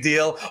a big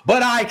deal,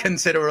 but I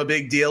consider a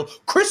big deal.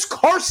 Chris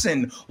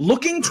Carson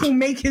looking to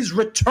make his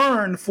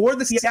return for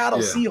the Seattle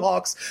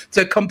Seahawks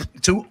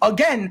to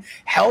again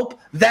help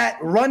that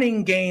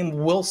running game.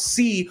 We'll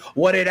see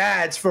what it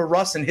adds for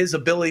Russ and his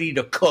ability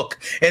to cook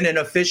in an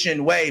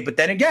efficient way. But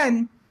then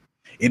again,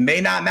 it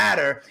may not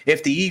matter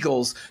if the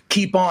Eagles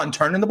keep on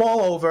turning the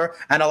ball over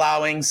and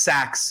allowing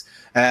sacks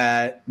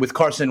with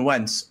Carson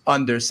Wentz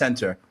under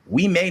center.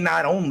 We may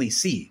not only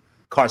see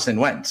Carson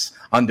Wentz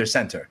under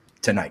center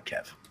tonight,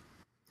 Kev.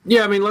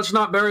 Yeah, I mean, let's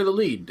not bury the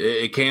lead.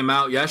 It came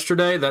out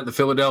yesterday that the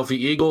Philadelphia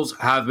Eagles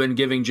have been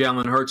giving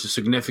Jalen Hurts a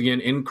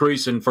significant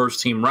increase in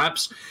first-team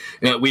reps.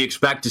 We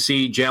expect to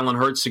see Jalen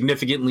Hurts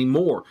significantly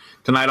more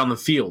tonight on the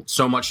field,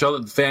 so much so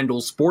that the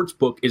FanDuel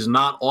Sportsbook is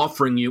not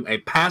offering you a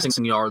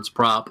passing yards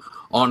prop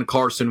on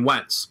Carson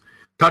Wentz.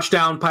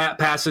 Touchdown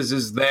passes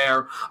is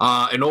there.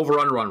 An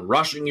over-under on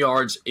rushing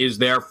yards is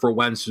there for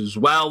Wentz as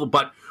well.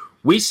 But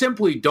we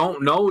simply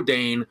don't know,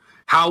 Dane,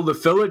 how the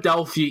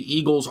Philadelphia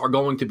Eagles are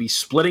going to be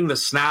splitting the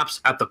snaps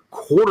at the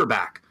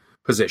quarterback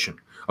position,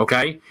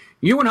 okay?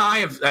 You and I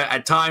have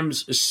at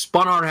times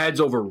spun our heads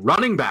over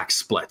running back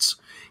splits.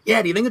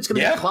 Yeah, do you think it's going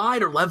to be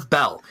Clyde or Lev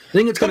Bell? Do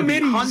you think it's going to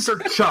be Hunter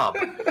Chubb,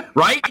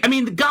 right? I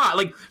mean, the guy,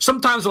 like,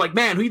 sometimes we're like,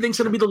 man, who do you think's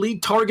going to be the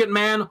lead target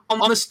man on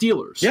the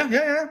Steelers?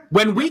 Yeah.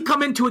 When we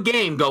come into a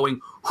game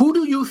going, who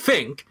do you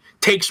think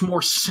takes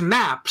more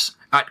snaps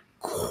at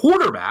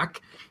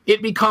quarterback,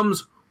 it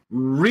becomes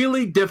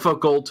really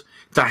difficult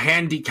to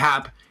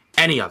handicap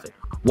any of it.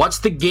 What's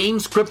the game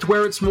script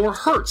where it's more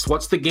Hurts?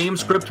 What's the game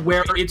script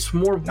where it's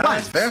more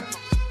Wentz? That's fair.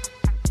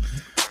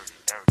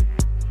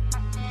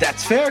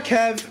 That's fair,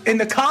 Kev. In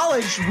the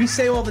college, we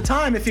say all the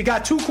time, if you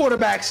got 2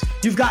 quarterbacks,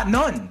 you've got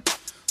none.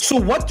 So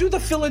what do the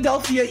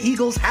Philadelphia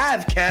Eagles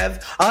have,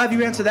 Kev? I'll have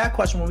you answer that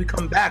question when we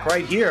come back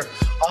right here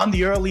on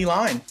the early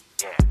line.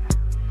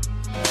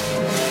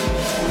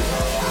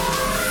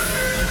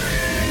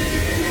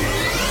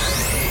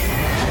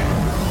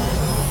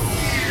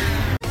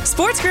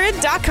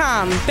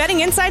 SportsGrid.com.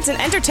 Betting insights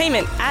and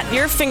entertainment at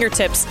your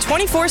fingertips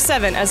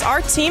 24/7 as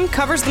our team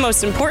covers the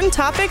most important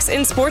topics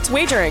in sports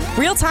wagering.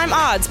 Real-time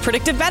odds,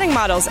 predictive betting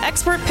models,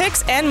 expert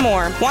picks, and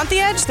more. Want the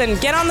edge? Then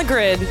get on the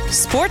grid.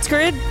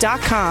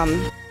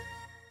 SportsGrid.com.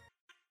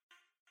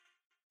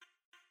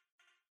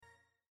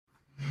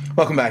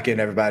 Welcome back in,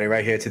 everybody,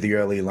 right here to the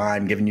early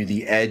line, giving you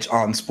the edge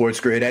on Sports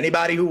Grid.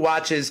 Anybody who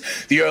watches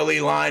the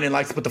early line and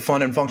likes to put the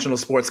fun and functional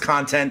sports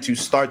content to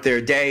start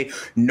their day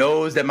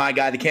knows that my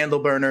guy, the candle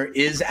burner,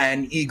 is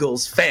an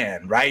Eagles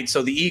fan, right?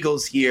 So the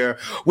Eagles here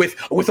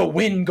with a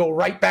win go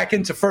right back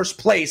into first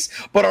place,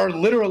 but are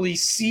literally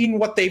seeing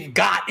what they've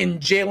got in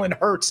Jalen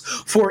Hurts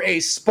for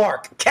a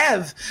spark.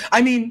 Kev,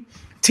 I mean,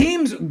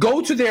 teams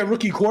go to their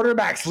rookie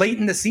quarterbacks late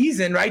in the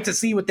season, right, to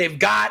see what they've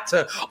got,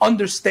 to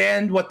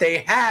understand what they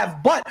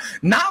have, but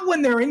not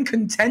when they're in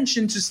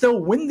contention to still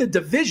win the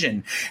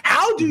division.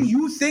 How do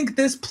you think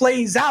this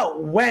plays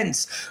out,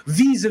 Wentz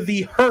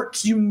vis-a-vis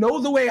Hurts? You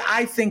know the way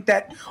I think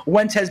that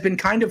Wentz has been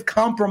kind of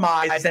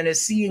compromised and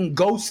is seeing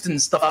ghosts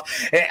and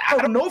stuff. I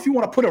don't know if you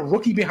want to put a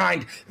rookie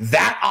behind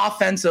that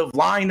offensive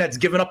line that's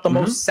given up the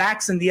most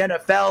sacks in the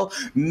NFL.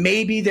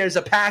 Maybe there's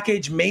a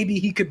package. Maybe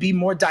he could be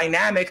more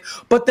dynamic,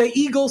 but the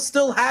Eagles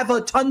still have a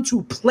ton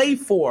to play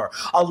for.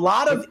 A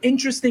lot of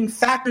interesting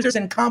factors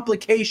and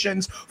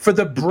complications for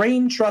the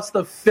brain trust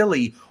of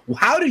Philly.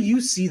 How do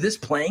you see this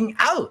playing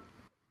out?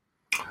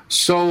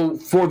 So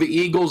for the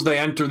Eagles, they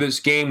enter this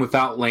game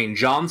without Lane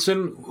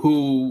Johnson,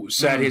 who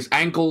said his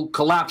ankle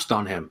collapsed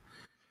on him.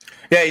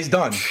 Yeah, he's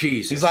done.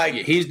 Jesus. He's like,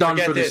 he's done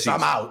for this season.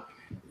 I'm out.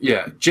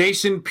 Yeah,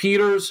 Jason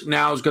Peters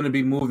now is going to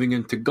be moving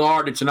into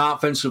guard. It's an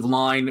offensive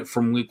line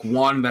from week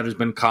one that has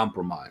been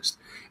compromised.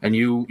 And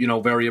you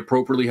very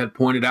appropriately had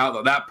pointed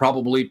out that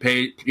probably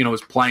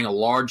is playing a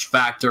large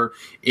factor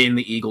in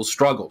the Eagles'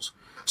 struggles.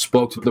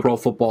 Spoke to the Pro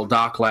Football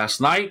Doc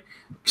last night.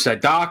 Said,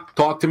 Doc,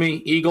 talk to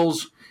me.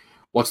 Eagles,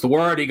 what's the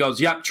word? He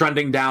goes, yep,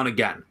 trending down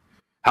again,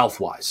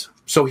 health-wise.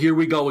 So here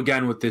we go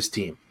again with this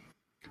team.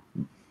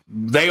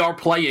 They are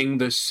playing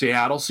the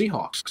Seattle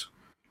Seahawks.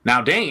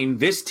 Now, Dane,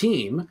 this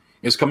team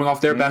is coming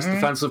off their best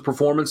defensive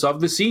performance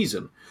of the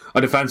season. A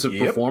defensive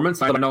performance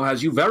that I know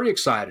has you very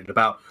excited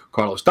about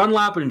Carlos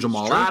Dunlap and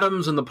Jamal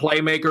Adams and the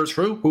playmakers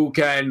who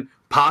can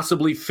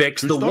possibly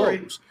fix the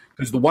woes.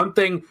 Because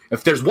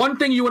if there's one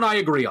thing you and I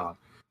agree on,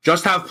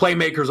 just have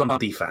playmakers on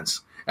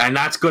defense. And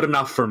that's good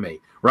enough for me,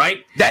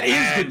 right? That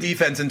is good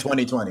defense in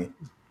 2020.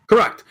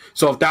 Correct.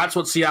 So if that's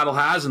what Seattle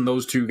has in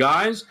those two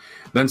guys,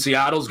 then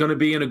Seattle's going to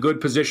be in a good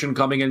position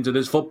coming into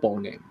this football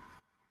game.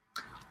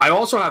 I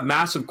also have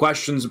massive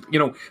questions.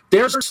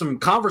 There's some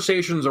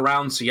conversations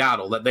around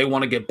Seattle that they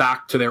want to get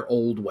back to their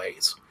old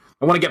ways.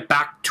 I want to get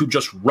back to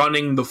just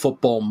running the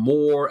football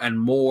more and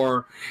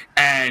more.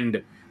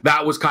 And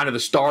that was kind of the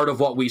start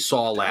of what we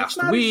saw last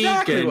week.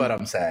 That's exactly what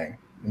I'm saying.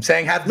 I'm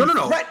saying have the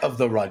threat of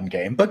the run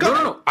game. But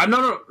No. I'm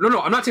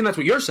not saying that's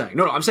what you're saying.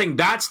 No, I'm saying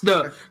that's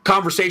the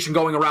conversation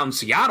going around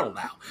Seattle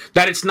now.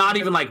 That it's not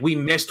even like we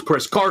missed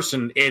Chris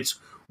Carson. It's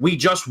we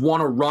just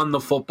want to run the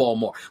football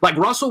more. Like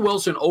Russell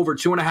Wilson over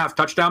 2.5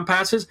 touchdown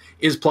passes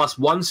is plus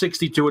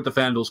 162 at the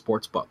FanDuel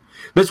Sportsbook.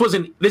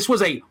 This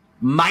was a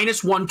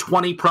minus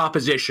 120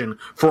 proposition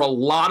for a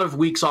lot of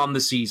weeks on the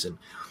season.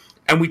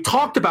 And we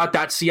talked about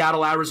that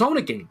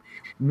Seattle-Arizona game.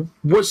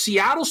 Was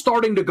Seattle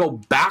starting to go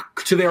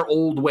back to their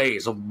old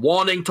ways of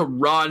wanting to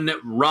run,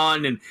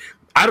 and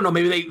I don't know,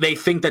 maybe they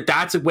think that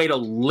that's a way to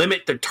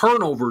limit the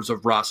turnovers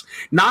of Russ.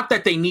 Not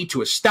that they need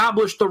to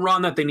establish the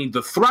run, that they need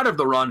the threat of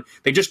the run.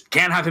 They just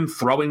can't have him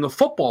throwing the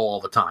football all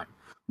the time.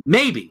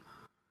 Maybe.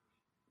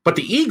 But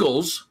the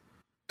Eagles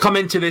come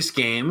into this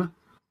game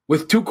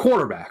with two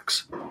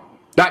quarterbacks.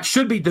 That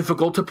should be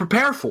difficult to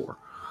prepare for.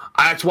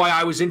 That's why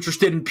I was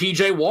interested in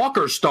P.J.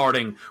 Walker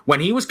starting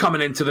when he was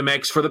coming into the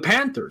mix for the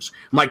Panthers.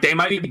 I'm like, they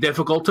might be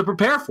difficult to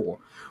prepare for.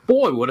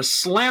 Boy, would a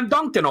slam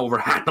dunked in over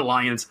had the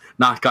Lions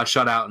not got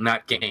shut out in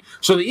that game.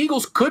 So the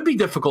Eagles could be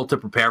difficult to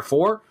prepare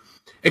for,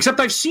 except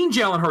I've seen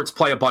Jalen Hurts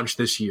play a bunch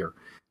this year.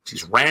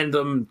 These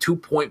random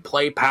 2-point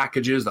play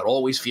packages that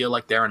always feel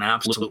like they're an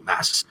absolute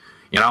mess.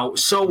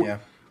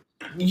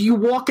 You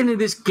walk into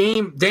this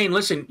game, Dane,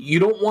 listen, you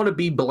don't want to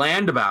be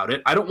bland about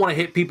it. I don't want to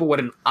hit people with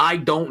an I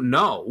don't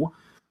know.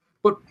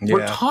 But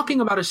we're talking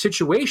about a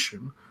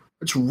situation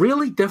that's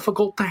really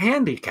difficult to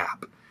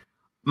handicap.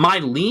 My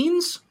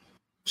leans,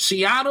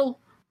 Seattle,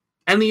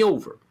 and the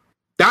over.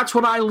 That's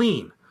what I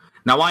lean.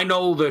 Now, I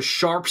know the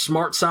sharp,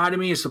 smart side of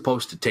me is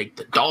supposed to take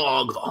the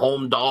dog, the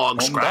home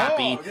dog,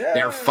 scrappy.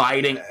 They're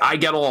fighting. I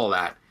get all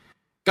that.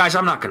 Guys,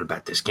 I'm not going to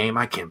bet this game.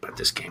 I can't bet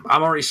this game.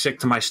 I'm already sick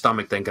to my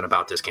stomach thinking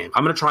about this game.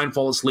 I'm going to try and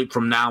fall asleep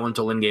from now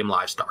until in-game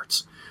live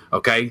starts.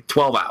 Okay?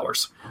 12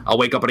 hours. I'll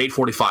wake up at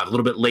 8:45, a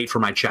little bit late for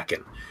my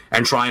check-in,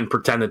 and try and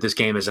pretend that this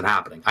game isn't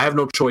happening. I have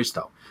no choice,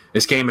 though.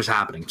 This game is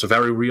happening. It's a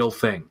very real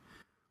thing.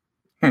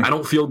 I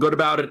don't feel good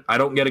about it. I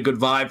don't get a good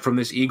vibe from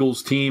this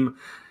Eagles team.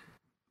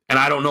 And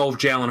I don't know if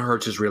Jalen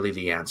Hurts is really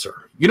the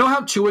answer. You know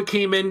how Tua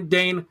came in,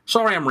 Dane?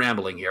 Sorry I'm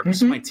rambling here.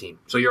 This is my team,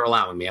 so you're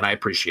allowing me, and I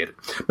appreciate it.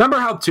 Remember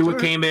how Tua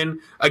came in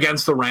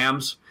against the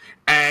Rams,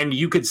 and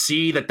you could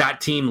see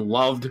that team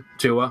loved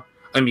Tua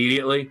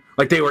immediately?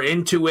 Like, they were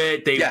into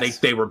it.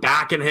 They were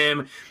backing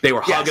him. They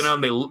were hugging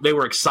him. They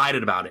were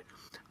excited about it.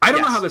 I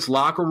don't know how this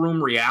locker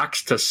room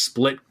reacts to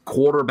split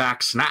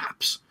quarterback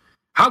snaps.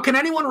 How can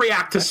anyone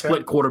react to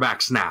split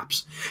quarterback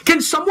snaps? Can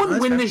someone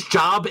win this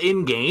job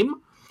in game?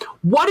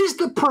 What is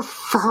the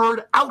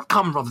preferred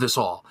outcome of this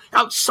all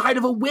outside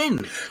of a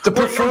win? The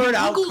preferred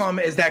outcome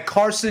is that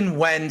Carson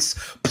Wentz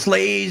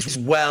plays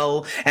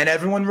well and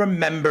everyone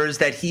remembers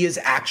that he is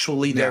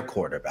actually their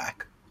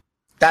quarterback.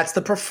 That's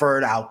the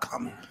preferred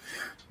outcome.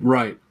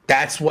 Right.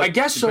 That's what I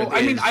guess so.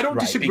 I mean, I don't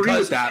disagree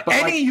with that. But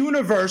any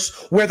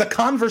universe where the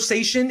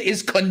conversation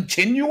is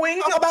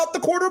continuing about the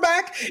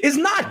quarterback is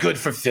not good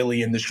for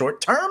Philly in the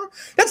short term.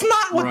 That's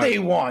not what they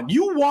want.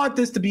 You want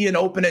this to be an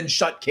open and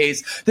shut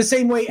case the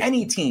same way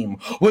any team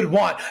would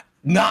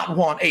not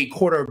want a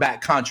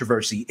quarterback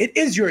controversy. It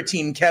is your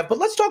team, Kev, but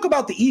let's talk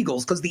about the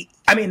Eagles the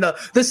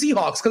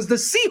Seahawks, because the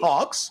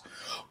Seahawks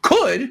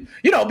could,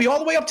 be all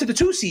the way up to the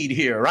 2 seed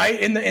here, right?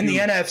 In the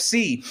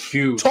NFC.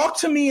 Huge. Talk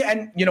to me,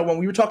 and when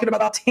we were talking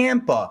about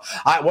Tampa,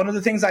 one of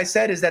the things I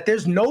said is that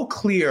there's no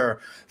clear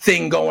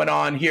thing going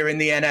on here in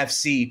the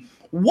NFC.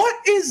 Where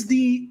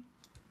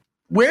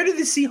do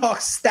the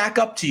Seahawks stack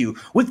up to you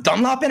with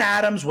Dunlap and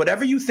Adams,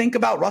 whatever you think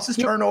about Russ's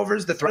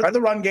turnovers, the threat of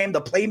the run game,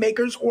 the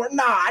playmakers or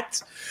not?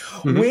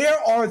 Mm-hmm. Where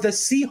are the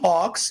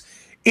Seahawks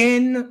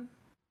in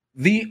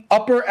the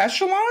upper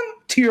echelon,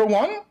 tier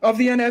 1 of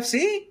the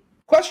NFC?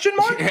 Question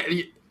mark?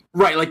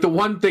 Right. Like the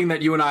one thing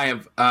that you and I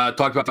have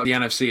talked about the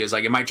NFC is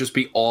like it might just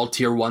be all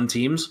tier 1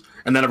 teams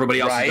and then everybody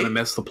else is going to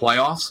miss the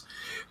playoffs.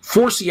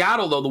 For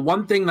Seattle, though, the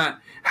one thing that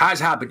has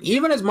happened,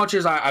 even as much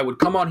as I would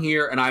come on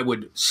here and I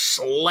would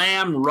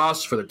slam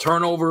Russ for the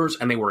turnovers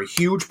and they were a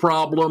huge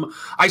problem,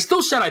 I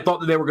still said I thought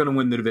that they were going to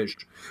win the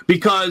division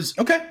because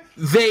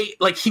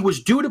he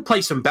was due to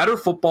play some better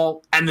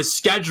football and the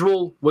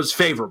schedule was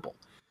favorable.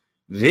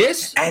 They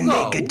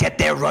could get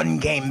their run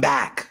game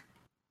back.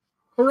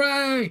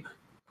 Hooray!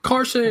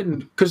 Carson,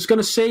 because it's going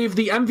to save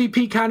the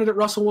MVP candidate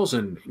Russell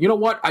Wilson. You know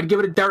what? I'd give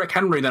it to Derrick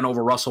Henry then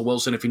over Russell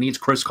Wilson if he needs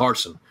Chris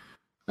Carson.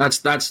 That's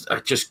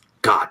just,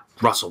 God,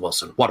 Russell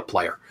Wilson. What a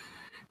player.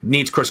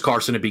 Needs Chris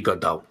Carson to be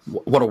good, though.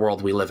 What a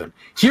world we live in.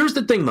 Here's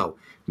the thing, though.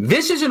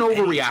 This is an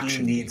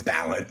overreaction. He needs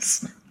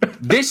balance.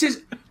 This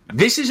is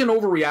an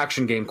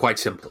overreaction game, quite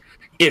simply.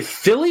 If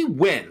Philly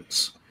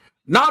wins,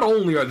 not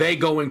only are they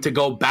going to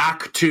go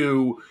back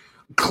to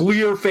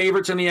clear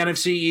favorites in the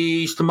NFC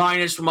East,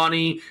 minus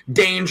money,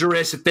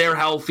 dangerous if they're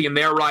healthy and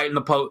they're right in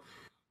the post.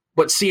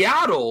 But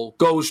Seattle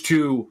goes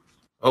to,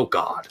 oh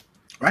God,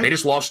 they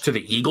just lost to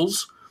the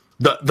Eagles,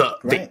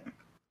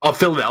 of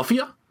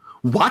Philadelphia.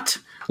 What?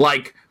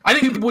 Like, I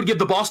think people would give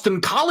the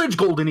Boston College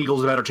Golden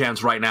Eagles a better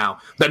chance right now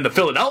than the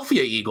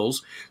Philadelphia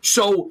Eagles.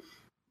 So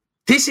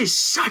this is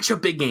such a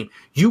big game.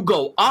 You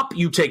go up,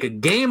 you take a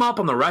game up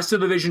on the rest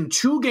of the division,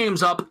 2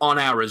 games up on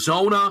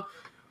Arizona.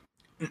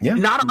 Yeah.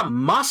 Not a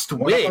must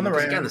win.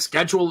 Because again, the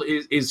schedule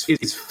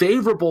is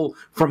favorable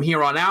from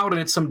here on out,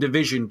 and it's some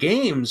division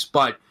games,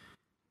 but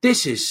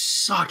this is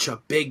such a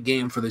big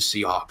game for the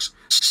Seahawks.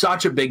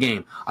 Such a big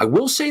game. I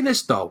will say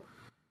this, though.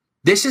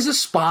 This is a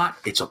spot.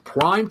 It's a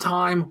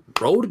primetime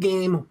road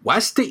game,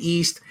 west to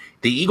east.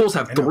 The Eagles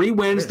have 3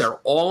 wins. They're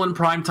all in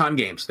primetime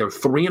games. They're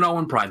 3-0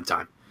 in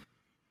primetime.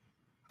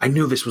 I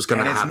knew this was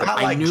going to happen. It's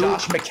not like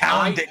Josh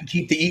McCown didn't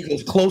keep the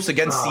Eagles close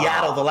against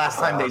Seattle the last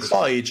time they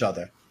saw each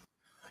other.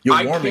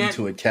 You're warming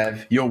to it,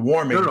 Kev. You're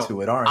warming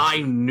to it, aren't you?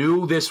 I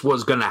knew this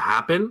was going to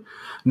happen.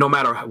 No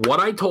matter what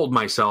I told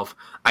myself,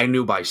 I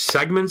knew by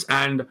segments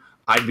and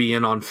I'd be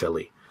in on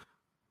Philly.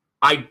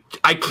 I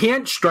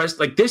can't stress,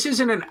 like, this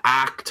isn't an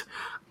act,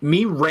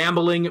 me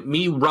rambling,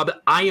 me rubbing.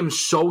 I am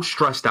so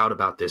stressed out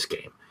about this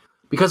game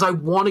because I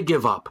want to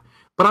give up.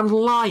 But I'm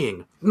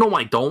lying. No,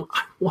 I don't.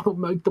 I want to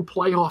make the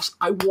playoffs.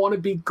 I want to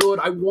be good.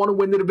 I want to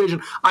win the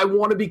division. I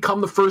want to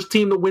become the first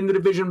team to win the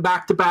division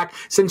back-to-back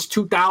since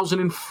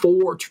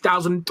 2004,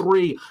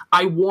 2003.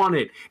 I want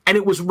it. And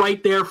it was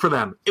right there for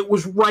them. It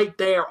was right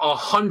there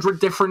 100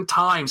 different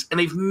times. And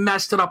they've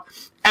messed it up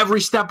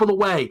every step of the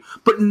way.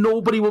 But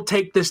nobody will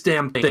take this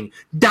damn thing.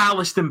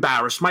 Dallas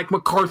embarrassed. Mike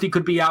McCarthy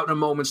could be out in a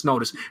moment's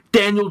notice.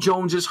 Daniel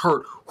Jones is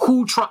hurt.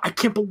 I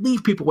can't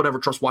believe people would ever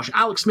trust Washington.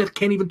 Alex Smith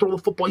can't even throw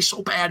the football. He's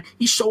so bad.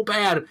 He's so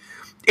bad.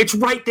 It's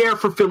right there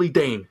for Philly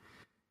Dane.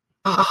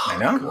 I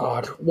know.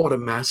 God, what a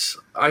mess.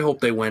 I hope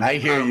they win. I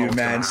hear you,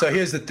 man. So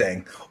here's the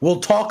thing. We'll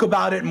talk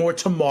about it more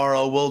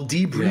tomorrow. We'll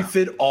debrief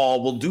it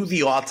all. We'll do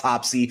the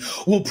autopsy.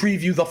 We'll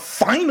preview the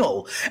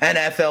final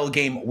NFL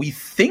game. We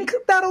think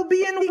that'll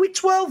be in Week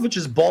 12, which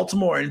is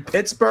Baltimore and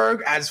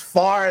Pittsburgh. As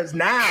far as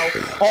now,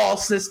 all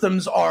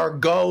systems are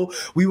go.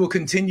 We will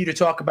continue to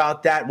talk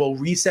about that. We'll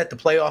reset the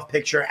playoff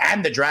picture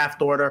and the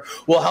draft order.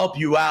 We'll help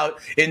you out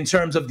in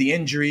terms of the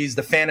injuries,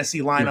 the fantasy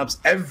lineups,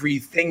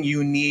 everything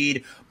you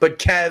need. But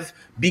Kev,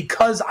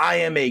 because I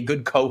am a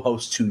good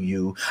co-host to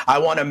you, I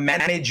want to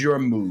manage your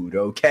mood,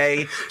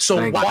 okay?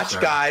 So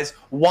guys,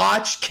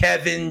 watch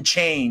Kevin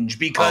change,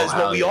 because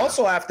what we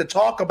also have to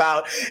talk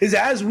about is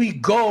as we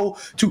go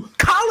to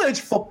college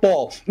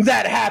football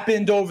that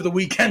happened over the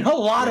weekend, a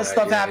lot of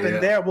stuff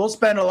happened there. We'll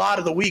spend a lot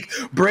of the week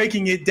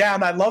breaking it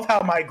down. I love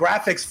how my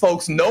graphics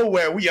folks know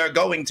where we are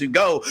going to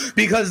go,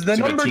 because the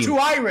number 2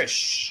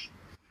 Irish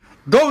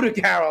go to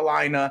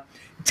Carolina,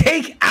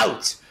 take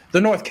out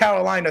the North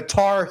Carolina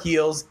Tar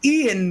Heels.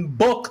 Ian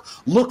Book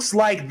looks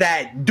like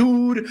that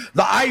dude.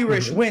 The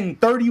Irish win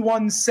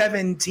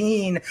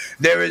 31-17.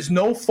 There is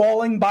no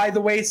falling by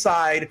the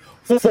wayside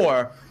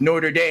for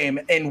Notre Dame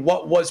in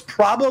what was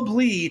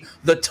probably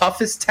the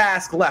toughest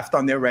task left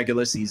on their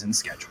regular season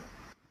schedule.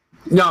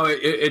 No,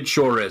 it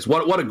sure is.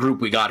 What a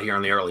group we got here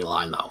on the early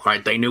line, though,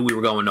 right? They knew we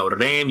were going Notre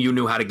Dame. You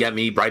knew how to get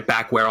me right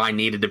back where I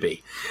needed to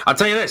be. I'll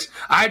tell you this.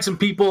 I had some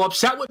people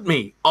upset with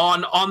me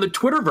on the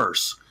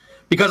Twitterverse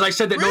because I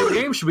said that Notre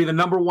Dame should be the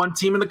number one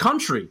team in the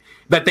country,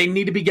 that they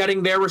need to be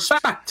getting their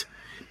respect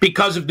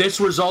because of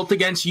this result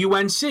against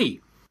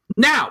UNC.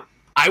 Now,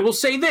 I will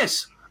say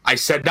this. I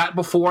said that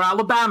before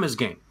Alabama's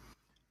game.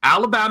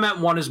 Alabama at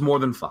 1 is more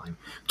than fine.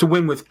 To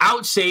win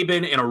without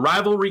Saban in a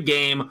rivalry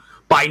game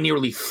by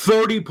nearly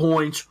 30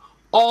 points,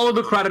 all of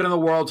the credit in the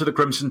world to the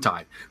Crimson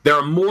Tide. They're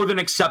a more than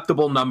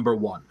acceptable number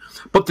one.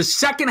 But the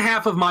second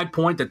half of my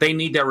point that they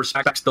need their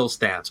respect still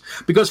stands.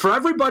 Because for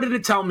everybody to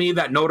tell me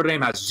that Notre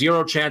Dame has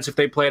zero chance if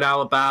they played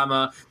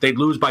Alabama, they'd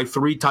lose by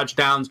 3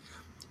 touchdowns,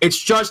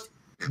 it's just,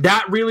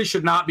 that really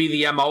should not be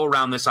the MO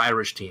around this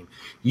Irish team.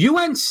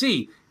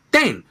 UNC,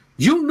 Dane,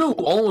 you knew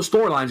all the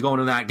storylines going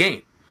into that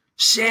game.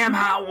 Sam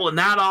Howell and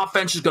that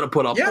offense is going to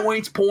put up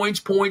points.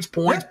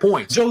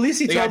 Joe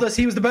Lisi told us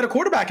he was the better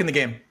quarterback in the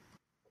game.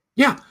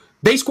 Yeah.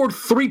 They scored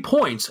 3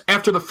 points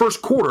after the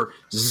first quarter,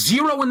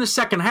 0 in the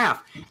second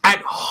half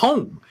at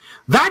home.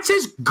 That's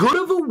as good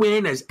of a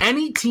win as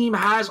any team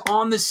has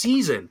on the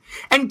season.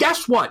 And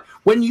guess what?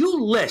 When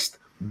you list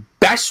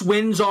best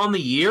wins on the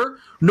year,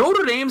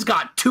 Notre Dame's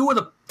got 2 of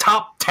the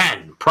top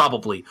 10,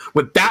 probably,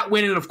 with that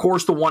win and, of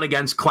course, the one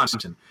against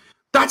Clemson.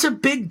 That's a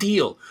big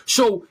deal.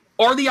 So,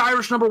 are the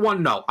Irish number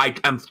one? No. I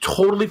am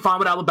totally fine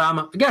with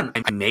Alabama. Again,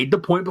 I made the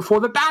point before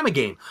the Bama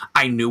game.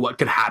 I knew what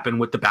could happen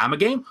with the Bama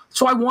game,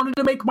 so I wanted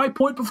to make my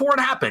point before it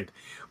happened.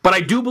 But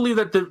I do believe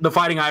that the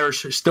Fighting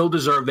Irish still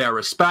deserve their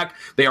respect.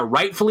 They are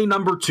rightfully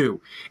number 2.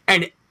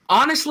 And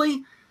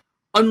honestly,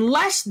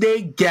 unless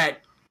they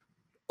get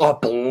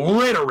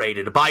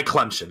obliterated by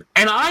Clemson,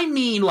 and I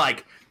mean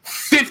like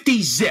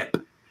 50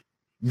 zip,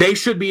 they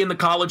should be in the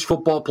college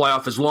football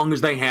playoff as long as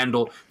they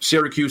handle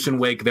Syracuse and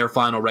Wake, their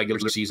final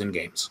regular season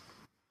games.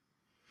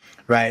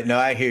 Right. No,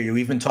 I hear you.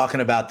 We've been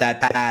talking about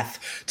that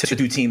path to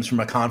 2 teams from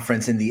a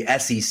conference in the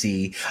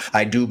SEC.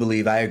 I do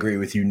believe, I agree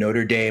with you,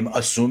 Notre Dame,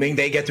 assuming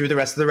they get through the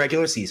rest of the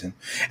regular season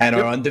and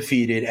are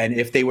undefeated. And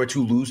if they were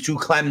to lose to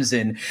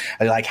Clemson,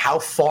 like how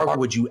far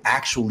would you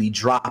actually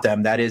drop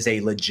them? That is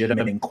a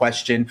legitimate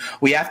question.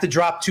 We have to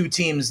drop 2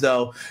 teams,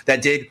 though,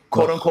 that did,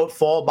 quote unquote,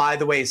 fall by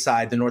the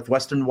wayside. The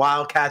Northwestern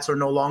Wildcats are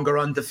no longer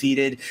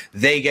undefeated.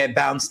 They get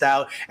bounced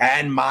out.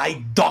 And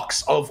my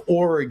Ducks of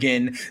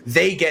Oregon,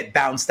 they get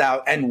bounced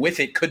out. And with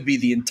it could be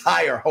the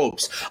entire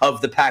hopes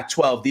of the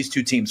Pac-12. These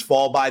 2 teams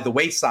fall by the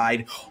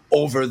wayside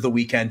over the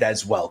weekend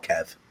as well,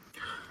 Kev.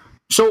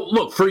 So,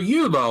 look, for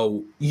you,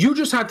 though, you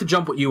just had to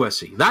jump with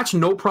USC. That's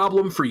no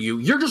problem for you.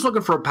 You're just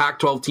looking for a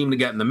Pac-12 team to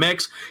get in the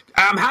mix.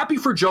 I'm happy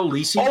for Joe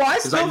Lisi. Oh, I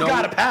still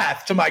got a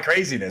path to my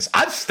craziness.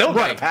 I've still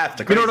got a path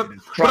to craziness. You know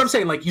what I'm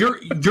saying? Like, you're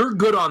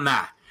good on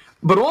that.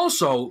 But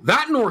also,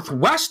 that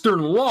Northwestern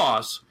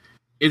loss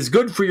is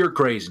good for your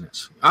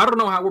craziness. I don't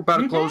know how we're about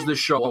to close this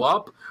show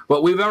up,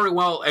 but we very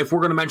well, if we're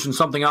going to mention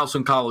something else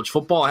in college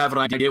football, I have an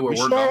idea where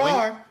we're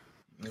going.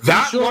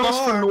 That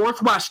loss for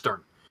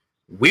Northwestern.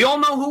 We all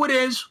know who it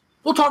is.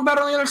 We'll talk about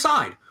it on the other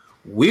side.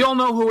 We all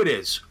know who it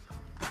is.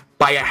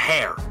 By a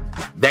hair.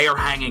 They are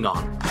hanging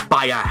on.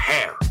 By a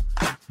hair.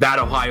 That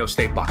Ohio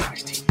State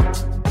Buckeyes team.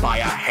 By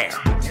a hair.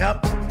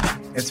 Yep.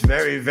 It's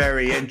very,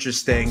 very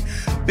interesting.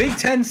 Big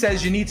Ten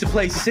says you need to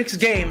play 6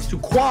 games to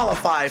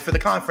qualify for the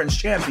conference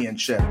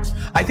championship.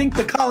 I think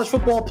the college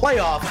football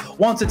playoff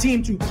wants a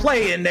team to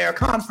play in their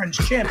conference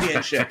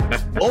championship.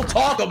 We'll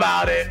talk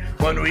about it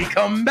when we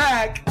come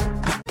back.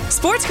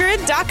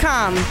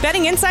 SportsGrid.com.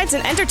 Betting insights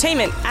and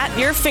entertainment at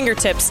your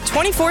fingertips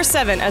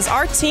 24/7 as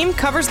our team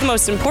covers the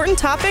most important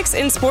topics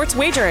in sports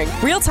wagering.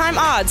 Real-time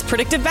odds,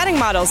 predictive betting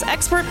models,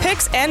 expert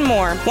picks, and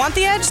more. Want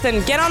the edge?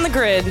 Then get on the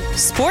grid.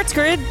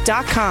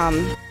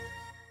 SportsGrid.com.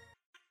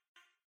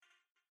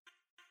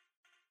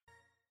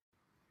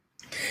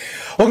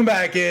 Welcome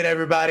back in,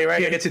 everybody. Right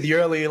here, get to the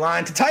early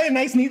line. To tie a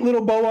nice, neat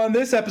little bow on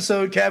this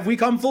episode, Kev, we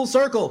come full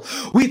circle.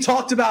 We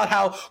talked about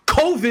how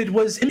COVID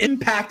was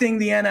impacting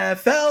the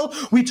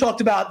NFL. We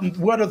talked about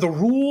what are the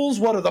rules,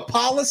 what are the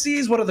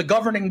policies, what are the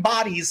governing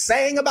bodies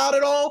saying about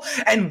it all,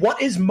 and what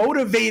is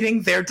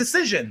motivating their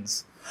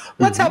decisions.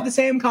 Let's have the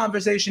same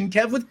conversation,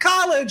 Kev, with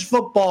college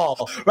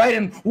football, right?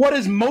 And what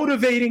is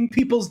motivating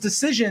people's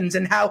decisions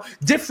and how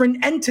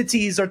different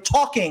entities are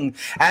talking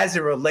as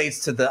it relates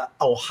to the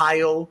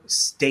Ohio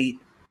State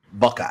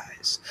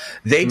Buckeyes.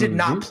 They did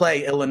not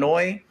play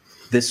Illinois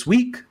this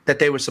week that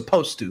they were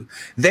supposed to.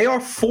 They are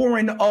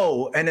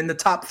 4-0 and in the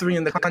top 3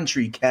 in the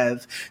country,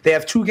 Kev. They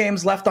have 2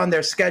 games left on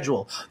their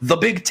schedule. The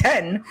Big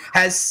Ten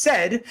has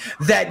said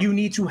that you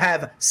need to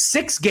have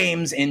 6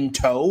 games in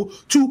tow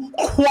to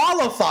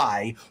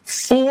qualify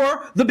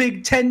for the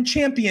Big Ten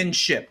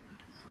championship.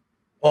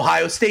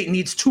 Ohio State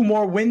needs 2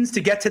 more wins to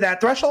get to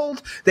that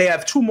threshold. They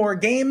have 2 more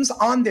games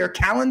on their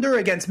calendar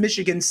against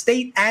Michigan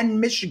State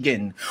and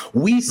Michigan.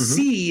 We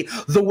see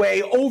the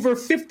way over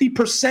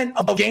 50%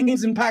 of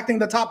games impacting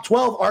the top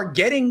 12 are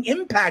getting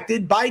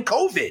impacted by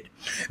COVID.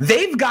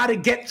 They've got to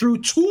get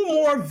through 2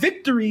 more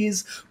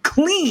victories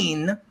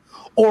clean,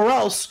 or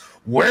else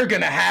we're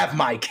going to have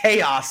my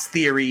chaos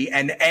theory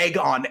and egg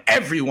on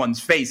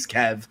everyone's face,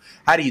 Kev.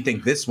 How do you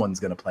think this one's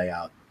going to play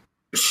out?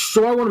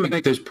 So I want to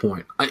make this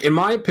point. In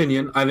my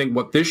opinion, I think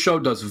what this show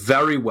does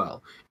very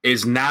well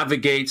is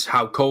navigates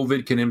how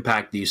COVID can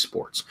impact these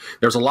sports.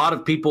 There's a lot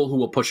of people who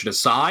will push it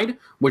aside,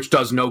 which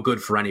does no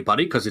good for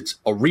anybody because it's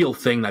a real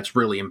thing that's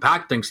really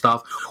impacting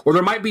stuff. Or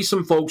there might be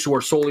some folks who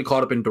are solely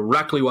caught up in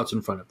directly what's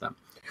in front of them.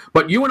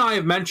 But you and I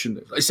have mentioned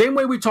it. The same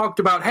way we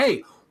talked about,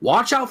 hey,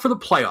 watch out for the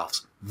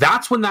playoffs.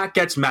 That's when that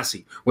gets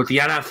messy with the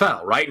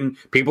NFL, right? And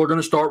people are going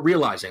to start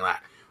realizing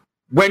that.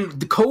 When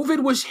the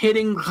COVID was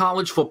hitting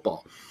college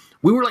football,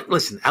 we were like,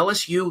 listen,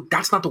 LSU,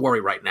 that's not the worry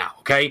right now,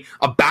 okay?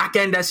 A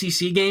back-end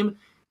SEC game,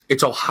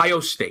 it's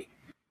Ohio State.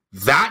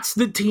 That's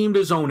the team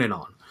to zone in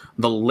on.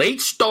 The late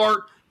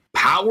start,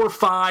 Power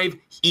 5,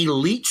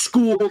 elite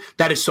school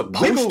that is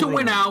supposed to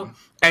win out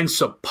and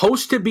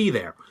supposed to be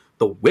there.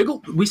 The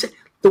wiggle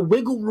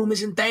room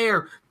isn't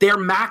there. Their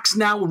max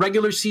now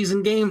regular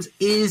season games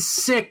is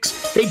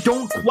 6. They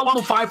don't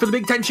qualify for the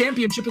Big Ten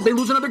championship if they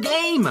lose another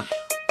game.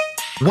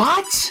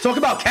 What? Talk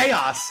about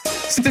chaos.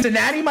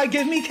 Cincinnati might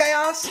give me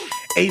chaos.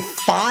 A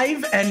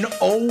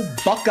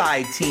 5-0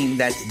 Buckeye team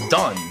that's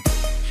done.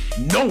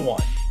 No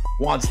one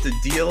wants to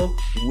deal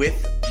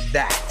with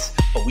that.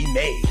 But we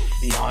may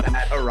be on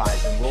that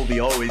horizon. We'll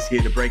be always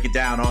here to break it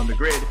down on the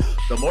grid.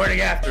 The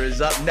morning after is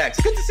up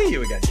next. Good to see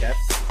you again, Kev.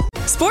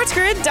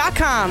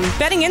 SportsGrid.com.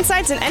 Betting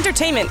insights and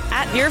entertainment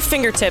at your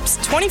fingertips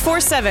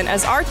 24/7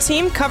 as our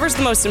team covers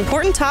the most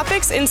important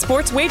topics in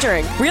sports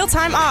wagering.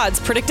 Real-time odds,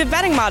 predictive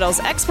betting models,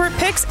 expert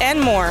picks, and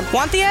more.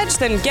 Want the edge?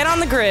 Then get on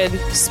the grid.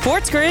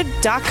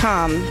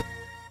 SportsGrid.com.